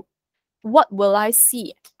front view, what will I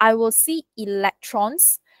see? I will see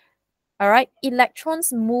electrons. All right,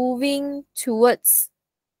 electrons moving towards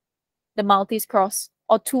the Maltese cross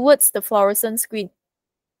or towards the fluorescent screen.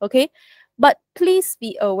 Okay, but please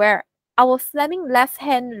be aware, our Fleming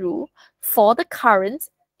left-hand rule for the current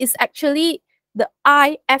is actually the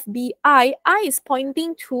IFBI. I is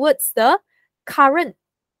pointing towards the current.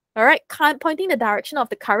 All right, pointing the direction of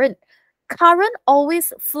the current. Current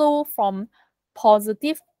always flow from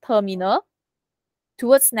positive terminal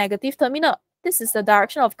towards negative terminal. This is the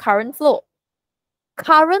direction of current flow.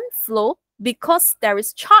 Current flow because there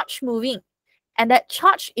is charge moving, and that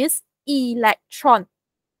charge is electron.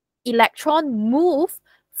 Electron move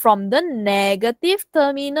from the negative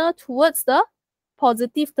terminal towards the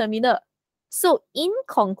positive terminal. So in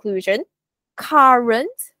conclusion,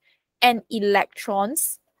 current and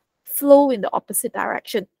electrons flow in the opposite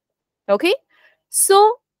direction. Okay?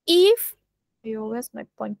 So if, where's my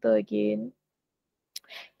pointer again?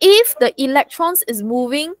 If the electrons is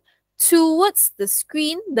moving towards the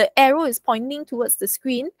screen, the arrow is pointing towards the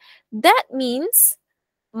screen, that means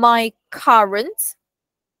my current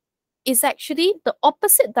is actually the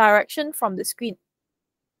opposite direction from the screen.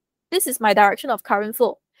 This is my direction of current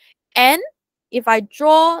flow. And if I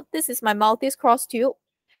draw, this is my Maltese cross tube.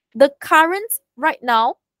 The current right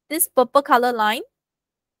now, this purple color line,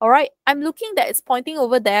 All right, I'm looking that it's pointing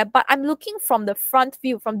over there, but I'm looking from the front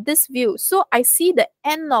view, from this view. So I see the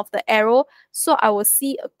end of the arrow, so I will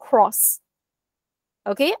see a cross.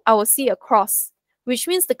 Okay, I will see a cross, which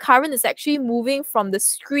means the current is actually moving from the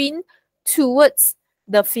screen towards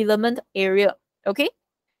the filament area. Okay,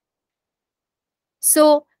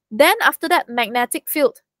 so then after that, magnetic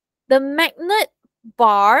field. The magnet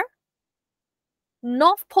bar,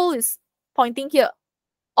 north pole is pointing here.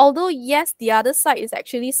 Although, yes, the other side is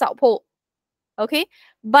actually south pole. Okay,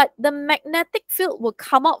 but the magnetic field will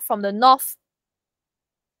come out from the north.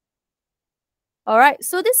 All right,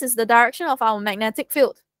 so this is the direction of our magnetic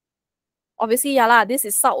field. Obviously, yeah lah, this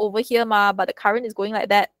is south over here, but the current is going like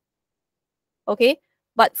that. Okay,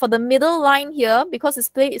 but for the middle line here, because this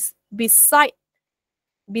plate is beside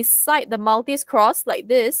the Maltese cross like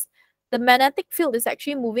this, the magnetic field is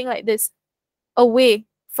actually moving like this, away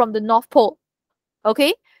from the North Pole.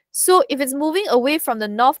 Okay, so if it's moving away from the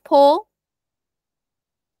North Pole,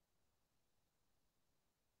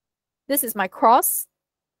 this is my cross.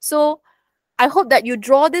 So I hope that you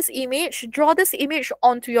draw this image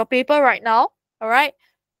onto your paper right now. All right,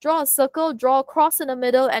 draw a circle, draw a cross in the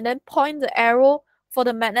middle, and then point the arrow for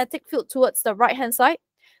the magnetic field towards the right hand side,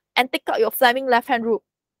 and take out your Fleming left hand rule.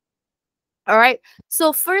 All right,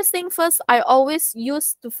 so first thing first, I always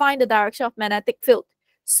use to find the direction of magnetic field.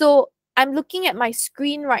 So I'm looking at my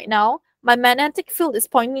screen right now. My magnetic field is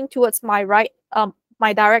pointing towards my right,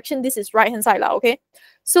 my direction. This is right hand side, okay?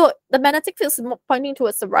 So the magnetic field is pointing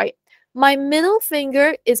towards the right. My middle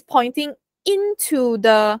finger is pointing into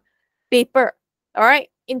the paper, all right,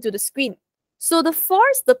 into the screen. So the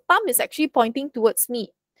force, the thumb is actually pointing towards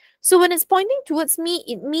me. So when it's pointing towards me,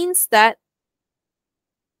 it means that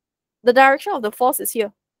the direction of the force is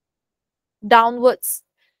here, downwards.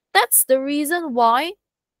 That's the reason why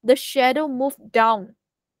the shadow moved down.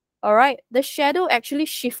 All right, the shadow actually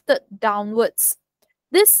shifted downwards.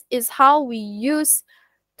 This is how we use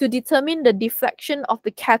to determine the deflection of the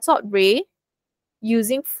cathode ray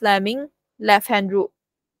using Fleming left-hand rule.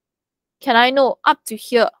 Can I know up to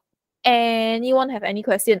here? Anyone have any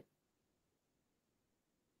question?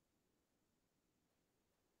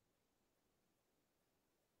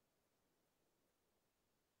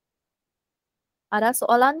 Ada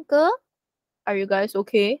soalan ke? Are you guys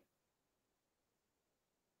okay?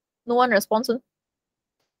 No one responds?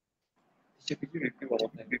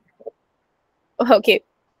 Okay.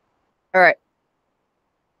 All right.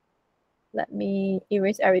 Let me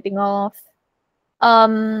erase everything off.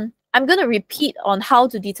 I'm going to repeat on how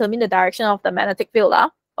to determine the direction of the magnetic field.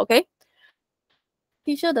 Okay.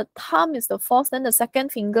 Teacher, the thumb is the force, then the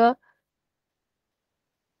second finger,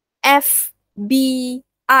 FBI.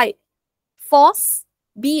 Force,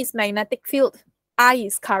 B is magnetic field, I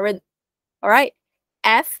is current. All right.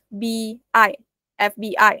 FBI.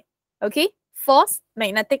 FBI. Okay. Force,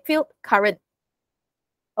 magnetic field, current.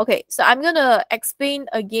 Okay, so I'm going to explain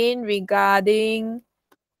again regarding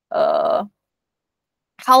how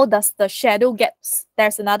does the shadow get.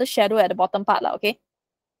 There's another shadow at the bottom part, okay?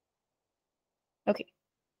 Okay.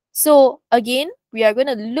 So again, we are going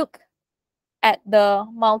to look at the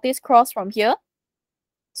Maltese cross from here.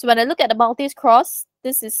 So when I look at the Maltese cross,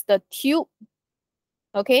 this is the tube.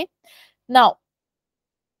 Okay. Now,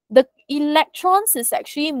 the electrons is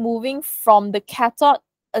actually moving from the cathode,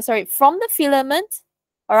 from the filament,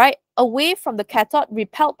 all right, away from the cathode,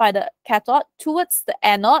 repelled by the cathode towards the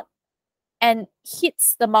anode, and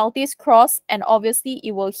hits the Maltese cross, and obviously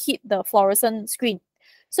it will hit the fluorescent screen.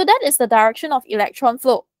 So that is the direction of electron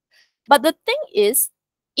flow. But the thing is,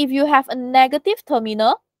 if you have a negative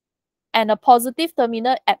terminal and a positive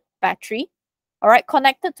terminal at battery, all right,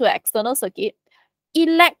 connected to an external circuit,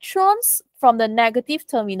 electrons from the negative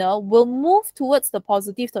terminal will move towards the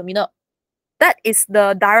positive terminal. That is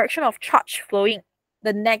the direction of charge flowing.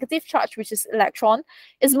 The negative charge, which is electron,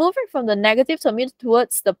 is moving from the negative terminal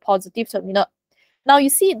towards the positive terminal. Now you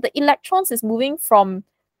see the electrons is moving from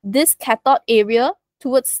this cathode area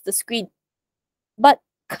towards the screen. But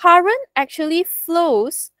current actually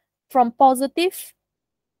flows from positive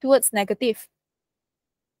towards negative.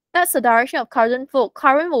 That's the direction of current flow.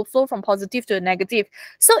 Current will flow from positive to negative.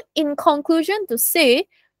 So in conclusion, to say,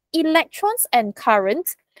 electrons and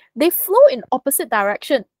current, they flow in opposite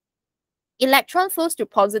direction. Electron flows to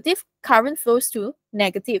positive, current flows to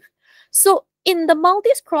negative. So in the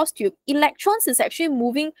Maltese cross tube, electrons is actually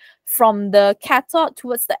moving from the cathode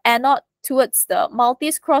towards the anode, towards the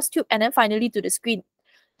Maltese cross tube, and then finally to the screen.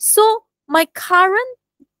 So my current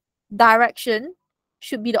direction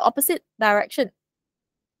should be the opposite direction.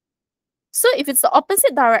 So if it's the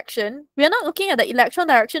opposite direction, we are not looking at the electron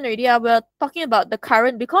direction already. We're talking about the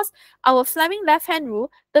current, because our Fleming left-hand rule,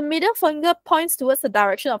 the middle finger points towards the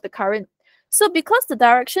direction of the current. So because the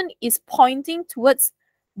direction is pointing towards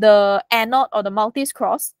the anode or the Maltese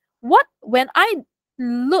cross, when we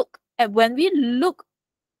look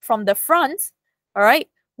from the front, all right,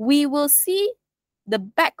 we will see the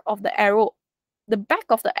back of the arrow. The back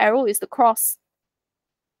of the arrow is the cross.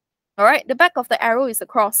 All right, the back of the arrow is the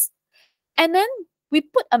cross. And then we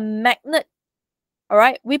put a magnet, all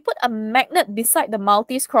right? We put a magnet beside the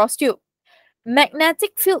Maltese cross tube.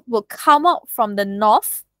 Magnetic field will come out from the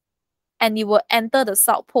north and it will enter the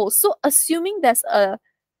south pole. So assuming there's a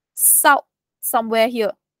south somewhere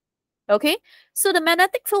here, okay? So the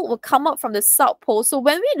magnetic field will come out from the south pole. So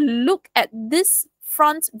when we look at this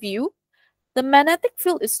front view, the magnetic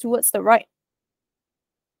field is towards the right.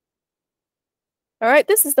 All right,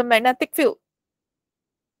 this is the magnetic field.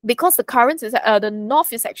 Because the current is the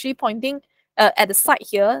north is actually pointing at the side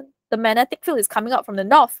here, the magnetic field is coming out from the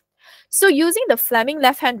north. So using the Fleming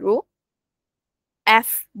left-hand rule,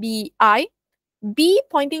 FBI, B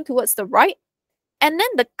pointing towards the right, and then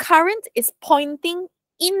the current is pointing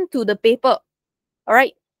into the paper. All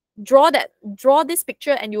right, draw this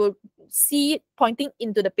picture and you will see it pointing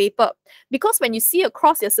into the paper. Because when you see a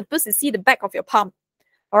cross, you're supposed to see the back of your palm.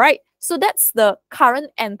 All right, so that's the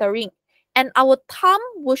current entering. And our thumb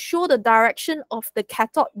will show the direction of the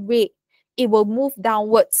cathode ray. It will move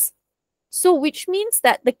downwards. So which means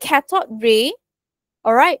that the cathode ray,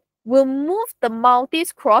 all right, will move the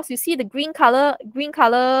Maltese cross. You see the green color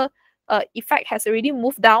effect has already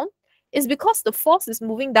moved down. It's because the force is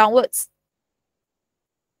moving downwards.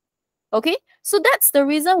 Okay, so that's the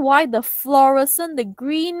reason why the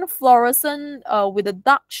green fluorescent with a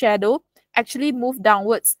dark shadow actually move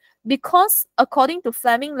downwards, because according to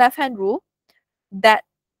Fleming left-hand rule, that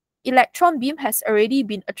electron beam has already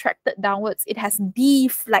been attracted downwards. It has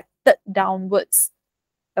deflected downwards.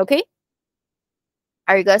 Okay?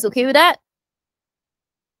 Are you guys okay with that?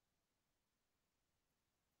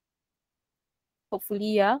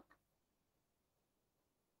 Hopefully, yeah.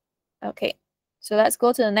 Okay, so let's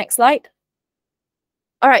go to the next slide.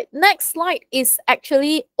 All right, next slide is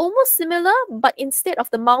actually almost similar, but instead of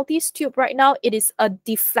the Maltese tube right now, it is a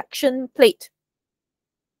deflection plate.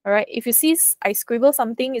 All right, if you see I scribble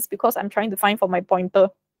something, it's because I'm trying to find for my pointer.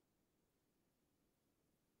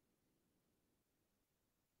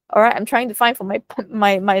 All right, I'm trying to find for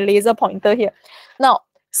my laser pointer here. Now,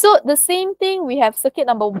 so the same thing, we have circuit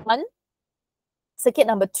number 1, circuit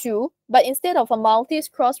number 2, but instead of a Maltese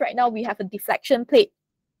cross right now, we have a deflection plate.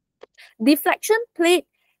 Deflection plate,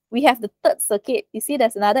 we have the third circuit. You see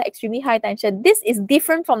there's another extremely high tension. This is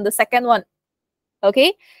different from the second one.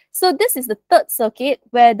 Okay, so this is the third circuit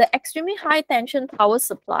where the extremely high tension power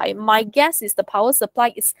supply, my guess is the power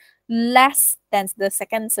supply is less than the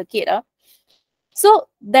second circuit. So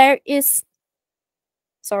there is,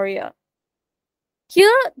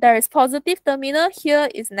 here there is positive terminal, here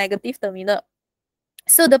is negative terminal.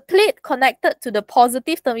 So the plate connected to the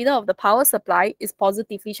positive terminal of the power supply is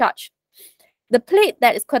positively charged. The plate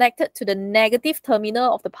that is connected to the negative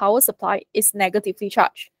terminal of the power supply is negatively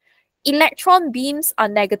charged. Electron beams are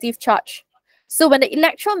negative charge. So when the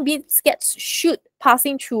electron beams gets shoot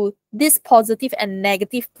passing through this positive and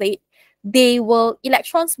negative plate,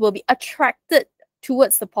 electrons will be attracted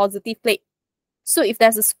towards the positive plate. So if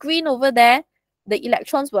there's a screen over there, the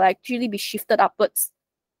electrons will actually be shifted upwards.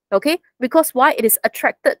 Okay, because why? It is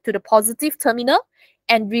attracted to the positive terminal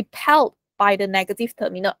and repelled by the negative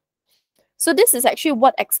terminal. So this is actually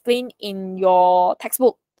what explained in your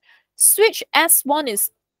textbook. Switch S1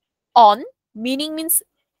 is on, means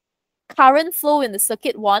current flow in the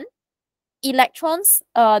circuit 1. Electrons,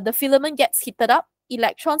 the filament gets heated up.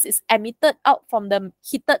 Electrons is emitted out from the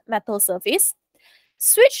heated metal surface.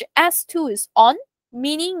 Switch S2 is on,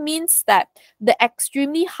 means that the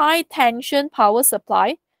extremely high tension power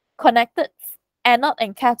supply connected anode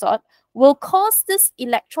and cathode will cause these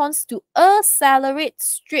electrons to accelerate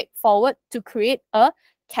straight forward to create a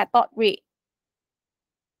cathode ray.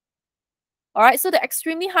 All right, so the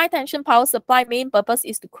extremely high tension power supply main purpose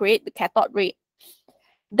is to create the cathode ray.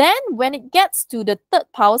 Then when it gets to the third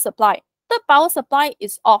power supply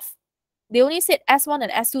is off. They only said S1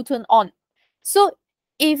 and S2 turn on. So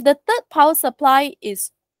if the third power supply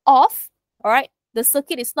is off, all right, the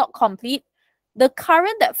circuit is not complete, the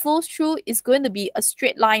current that flows through is going to be a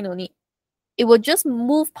straight line only. It will just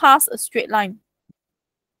move past a straight line.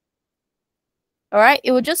 All right,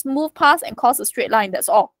 it will just move past and cause a straight line, that's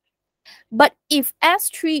all. But if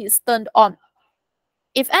S3 is turned on,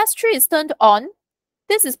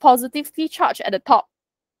 this is positively charged at the top.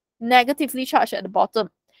 negatively charged at the bottom.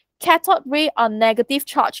 Cathode ray are negative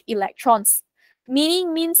charged electrons,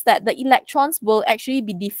 means that the electrons will actually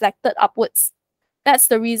be deflected upwards. That's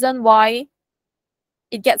the reason why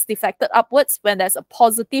it gets deflected upwards when there's a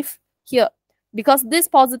positive here, because this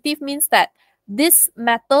positive means that this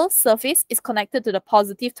metal surface is connected to the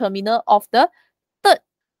positive terminal of the third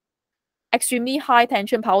extremely high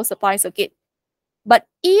tension power supply circuit. But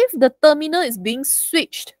if the terminal is being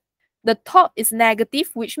switched, the top is negative,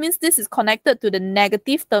 which means this is connected to the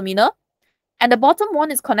negative terminal, and the bottom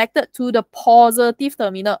one is connected to the positive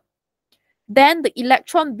terminal, then the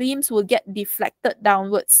electron beams will get deflected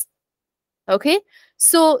downwards. Okay,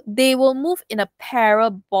 so they will move in a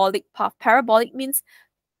parabolic path. Parabolic means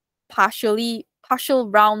partial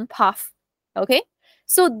round path. Okay,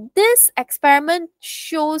 so this experiment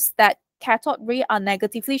shows that cathode ray are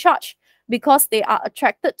negatively charged because they are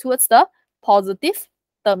attracted towards the positive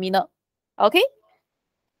terminal. Okay,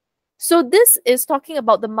 so this is talking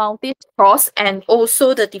about the multi-cross and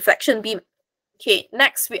also the deflection beam. Okay,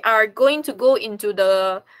 next we are going to go into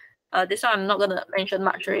the this one I'm not gonna mention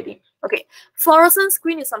much already. Okay, fluorescent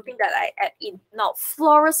screen is something that I add in. Now,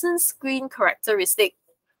 fluorescent screen characteristic.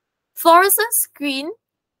 Fluorescent screen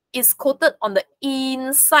is coated on the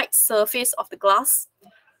inside surface of the glass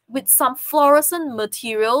with some fluorescent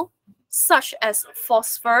material such as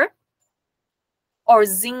phosphor or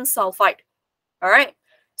zinc sulfide. All right.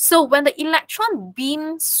 So when the electron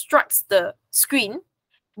beam strikes the screen,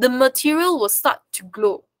 the material will start to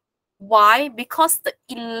glow. Why? Because the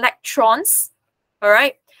electrons,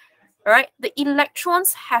 the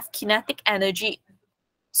electrons have kinetic energy.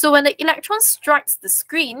 So when the electron strikes the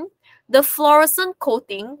screen, the fluorescent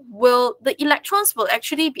coating the electrons will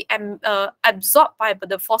actually be absorbed by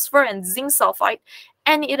the phosphor and zinc sulfide,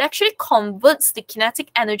 and it actually converts the kinetic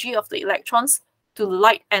energy of the electrons to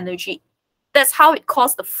light energy. That's how it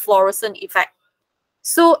caused the fluorescent effect.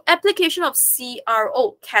 So application of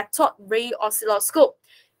CRO, cathode ray oscilloscope,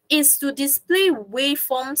 is to display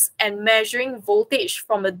waveforms and measuring voltage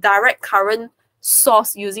from a direct current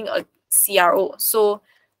source using a CRO. So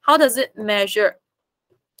how does it measure?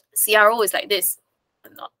 CRO is like this,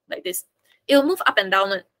 not like this. It'll move up and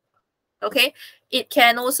down. Okay, it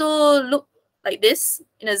can also look like this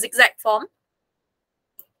in a zigzag form.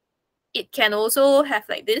 It can also have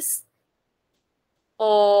like this,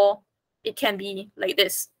 or it can be like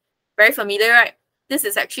this. Very familiar, right? This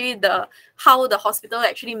is actually how the hospital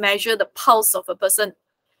actually measure the pulse of a person.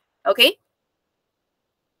 Okay.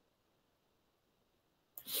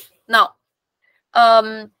 Now,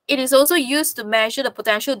 it is also used to measure the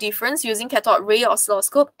potential difference using cathode ray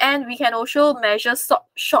oscilloscope, and we can also measure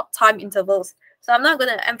short time intervals. So I'm not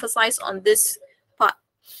going to emphasize on this part.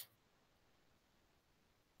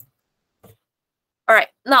 All right,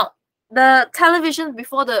 now the television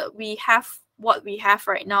before we have what we have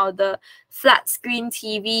right now, the flat screen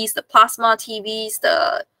TVs, the plasma TVs,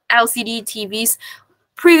 the LCD TVs.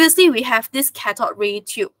 Previously, we have this cathode ray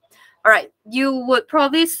tube. All right, you would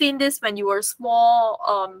probably seen this when you were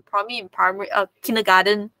small, probably in primary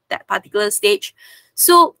kindergarten, that particular stage.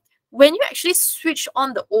 So when you actually switch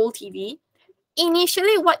on the old TV,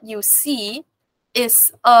 initially what you see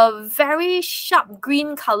is a very sharp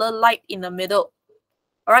green color light in the middle.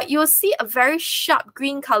 All right, you will see a very sharp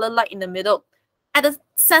green color light in the middle at the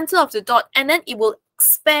center of the dot, and then it will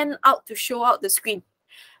expand out to show out the screen.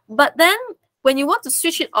 But then when you want to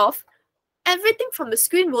switch it off, everything from the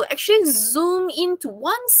screen will actually zoom into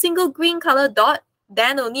one single green color dot,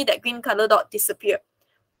 then only that green color dot disappear.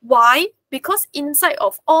 Why? Because inside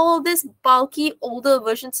of all this bulky older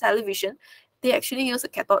version television, they actually use a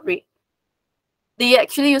cathode ray. They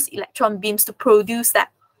actually use electron beams to produce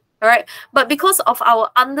that. All right, but because of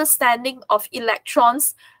our understanding of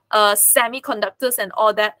electrons, semiconductors and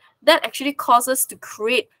all that, that actually causes to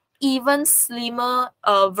create even slimmer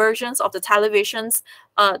versions of the televisions,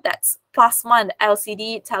 that's plasma and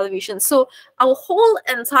LCD television. So our whole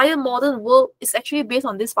entire modern world is actually based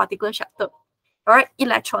on this particular chapter. All right,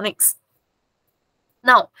 electronics.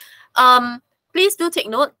 Now, please do take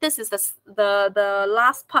note, this is the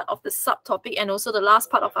last part of the subtopic and also the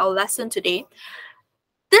last part of our lesson today.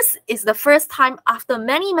 This is the first time after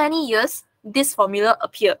many, many years this formula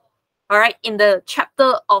appeared, all right, in the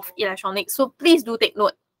chapter of electronics. So please do take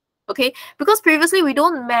note, okay? Because previously we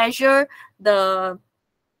don't measure the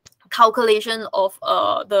calculation of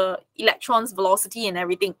the electron's velocity and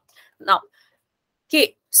everything. Now,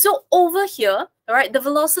 okay, so over here, all right, the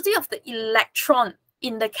velocity of the electron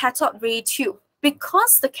in the cathode ray tube,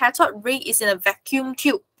 because the cathode ray is in a vacuum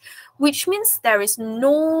tube, which means there is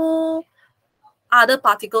no other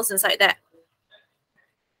particles inside there.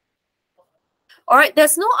 All right,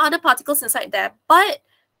 there's no other particles inside there, but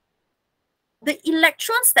the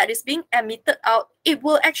electrons that is being emitted out, it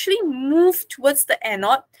will actually move towards the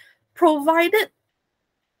anode, provided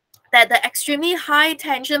that the extremely high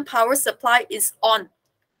tension power supply is on.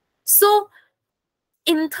 So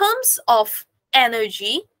in terms of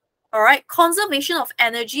energy, all right, conservation of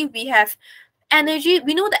energy, we have energy.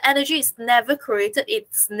 We know that energy is never created,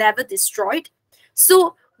 it's never destroyed.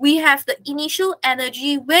 So we have the initial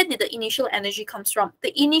energy. Where did the initial energy comes from?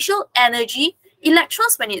 The initial energy,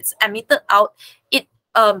 electrons, when it's emitted out, it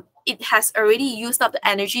has already used up the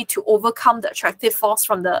energy to overcome the attractive force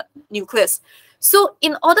from the nucleus. So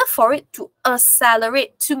in order for it to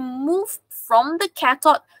accelerate, to move from the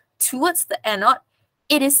cathode towards the anode,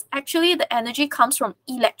 it is actually the energy comes from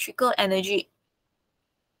electrical energy.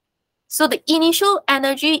 So the initial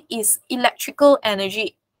energy is electrical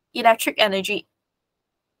energy, electric energy.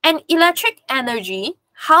 And electric energy,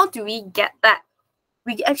 how do we get that?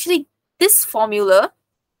 We actually, this formula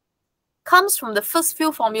comes from the first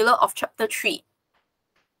few formula of chapter 3.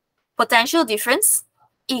 Potential difference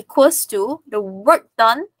equals to the work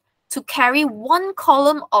done to carry one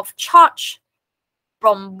coulomb of charge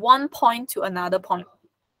from one point to another point.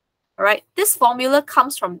 All right, this formula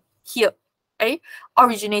comes from here, okay?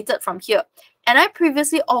 Originated from here. And I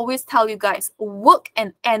previously always tell you guys, work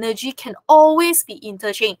and energy can always be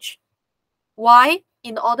interchanged. Why?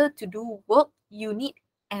 In order to do work, you need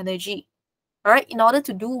energy. All right, in order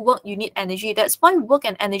to do work, you need energy. That's why work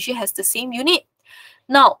and energy has the same unit.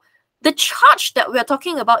 Now, the charge that we're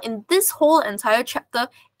talking about in this whole entire chapter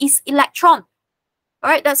is electron. All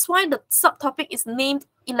right, that's why the subtopic is named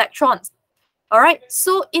electrons. All right,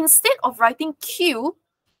 so instead of writing Q,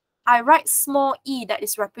 I write small e that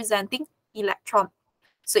is representing electron.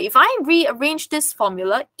 So if I rearrange this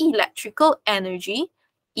formula, electrical energy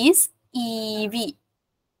is EV.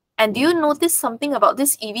 And do you notice something about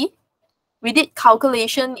this EV? We did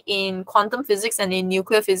calculation in quantum physics and in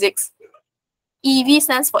nuclear physics. EV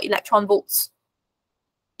stands for electron volts.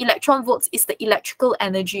 Electron volts is the electrical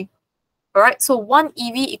energy. All right, so 1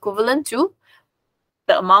 EV equivalent to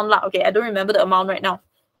the amount. Okay, I don't remember the amount right now.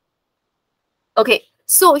 Okay,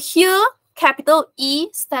 so here, capital E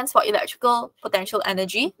stands for electrical potential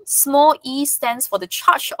energy. Small e stands for the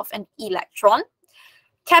charge of an electron.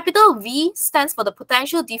 Capital V stands for the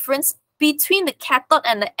potential difference between the cathode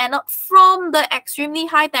and the anode from the extremely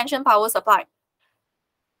high tension power supply.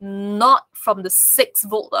 Not from the 6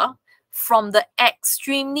 volt, from the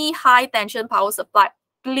extremely high tension power supply.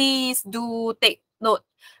 Please do take note.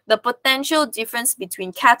 The potential difference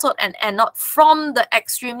between cathode and anode from the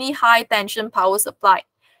extremely high tension power supply,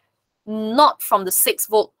 not from the 6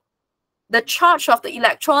 volt. The charge of the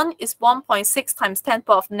electron is 1.6 times 10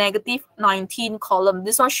 power of negative 19 coulomb.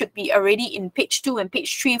 This one should be already in page 2 and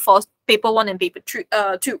page 3 for paper 1 and paper 2.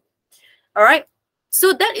 All right.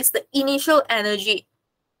 So that is the initial energy.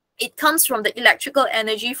 It comes from the electrical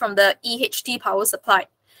energy from the EHT power supply.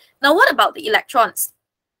 Now, what about the electrons?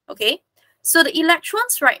 Okay. So the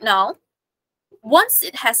electrons right now, once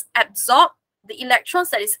it has absorbed the electrons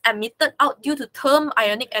that is emitted out due to term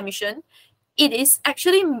ionic emission, it is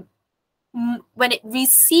actually, when it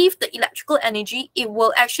receives the electrical energy, it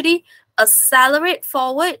will actually accelerate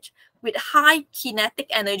forward with high kinetic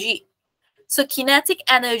energy. So kinetic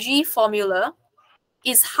energy formula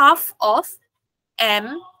is half of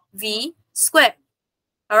mv squared.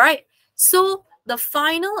 All right. So the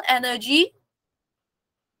final energy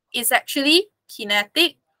is actually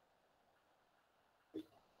kinetic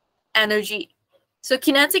energy. So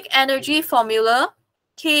kinetic energy formula,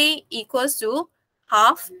 K equals to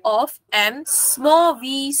half of m small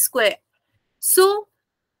v squared. So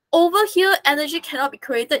over here, energy cannot be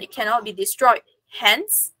created, it cannot be destroyed.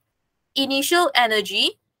 Hence, initial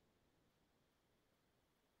energy,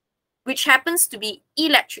 which happens to be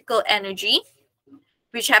electrical energy,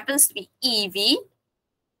 which happens to be EV,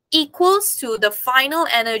 equals to the final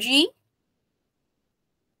energy,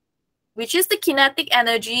 which is the kinetic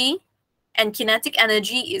energy, and kinetic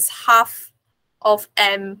energy is half of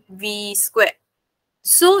mv squared.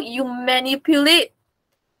 So you manipulate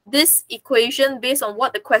this equation based on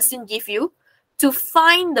what the question gives you to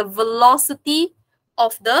find the velocity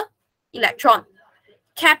of the electron.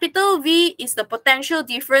 Capital V is the potential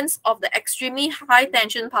difference of the extremely high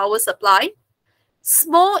tension power supply.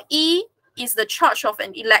 Small e is the charge of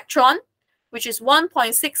an electron, which is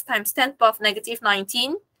 1.6 times 10 power of negative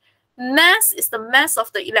 19. Mass is the mass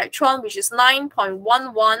of the electron, which is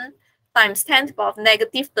 9.11 times 10 to the power of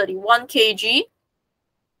negative 31 kg.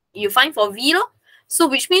 You find for V, so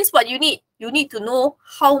which means what you need? You need to know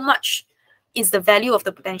how much is the value of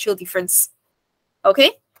the potential difference.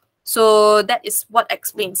 Okay? So that is what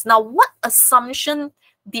explains. Now, what assumption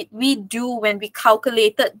did we do when we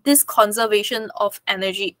calculated this conservation of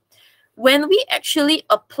energy? When we actually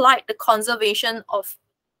applied the conservation of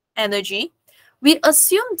energy, we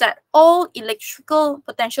assume that all electrical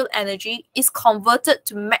potential energy is converted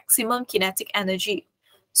to maximum kinetic energy.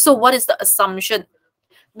 So what is the assumption?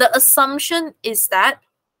 The assumption is that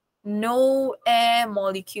no air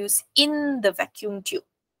molecules in the vacuum tube,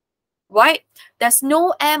 right? There's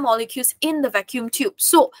no air molecules in the vacuum tube.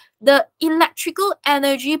 So the electrical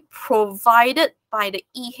energy provided by the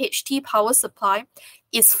EHT power supply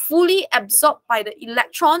is fully absorbed by the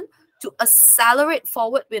electron to accelerate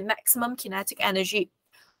forward with maximum kinetic energy.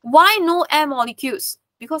 Why no air molecules?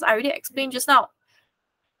 Because I already explained just now.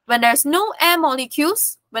 When there's no air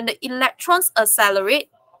molecules, when the electrons accelerate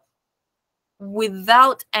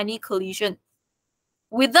without any collision.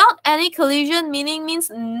 Without any collision means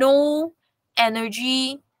no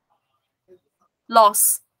energy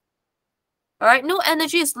loss. All right, no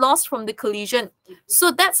energy is lost from the collision.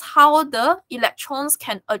 So that's how the electrons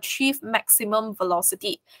can achieve maximum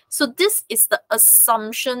velocity. So this is the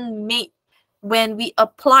assumption made when we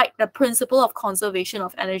applied the principle of conservation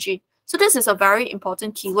of energy. So this is a very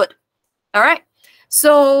important keyword. All right.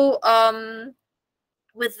 So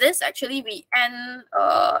with this, actually, we end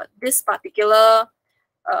this particular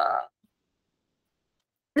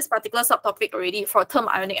subtopic already for term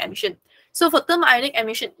ionic emission. So for term ionic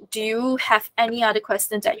emission, do you have any other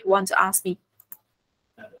questions that you want to ask me?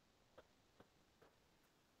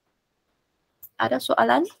 Ada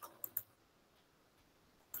soalan?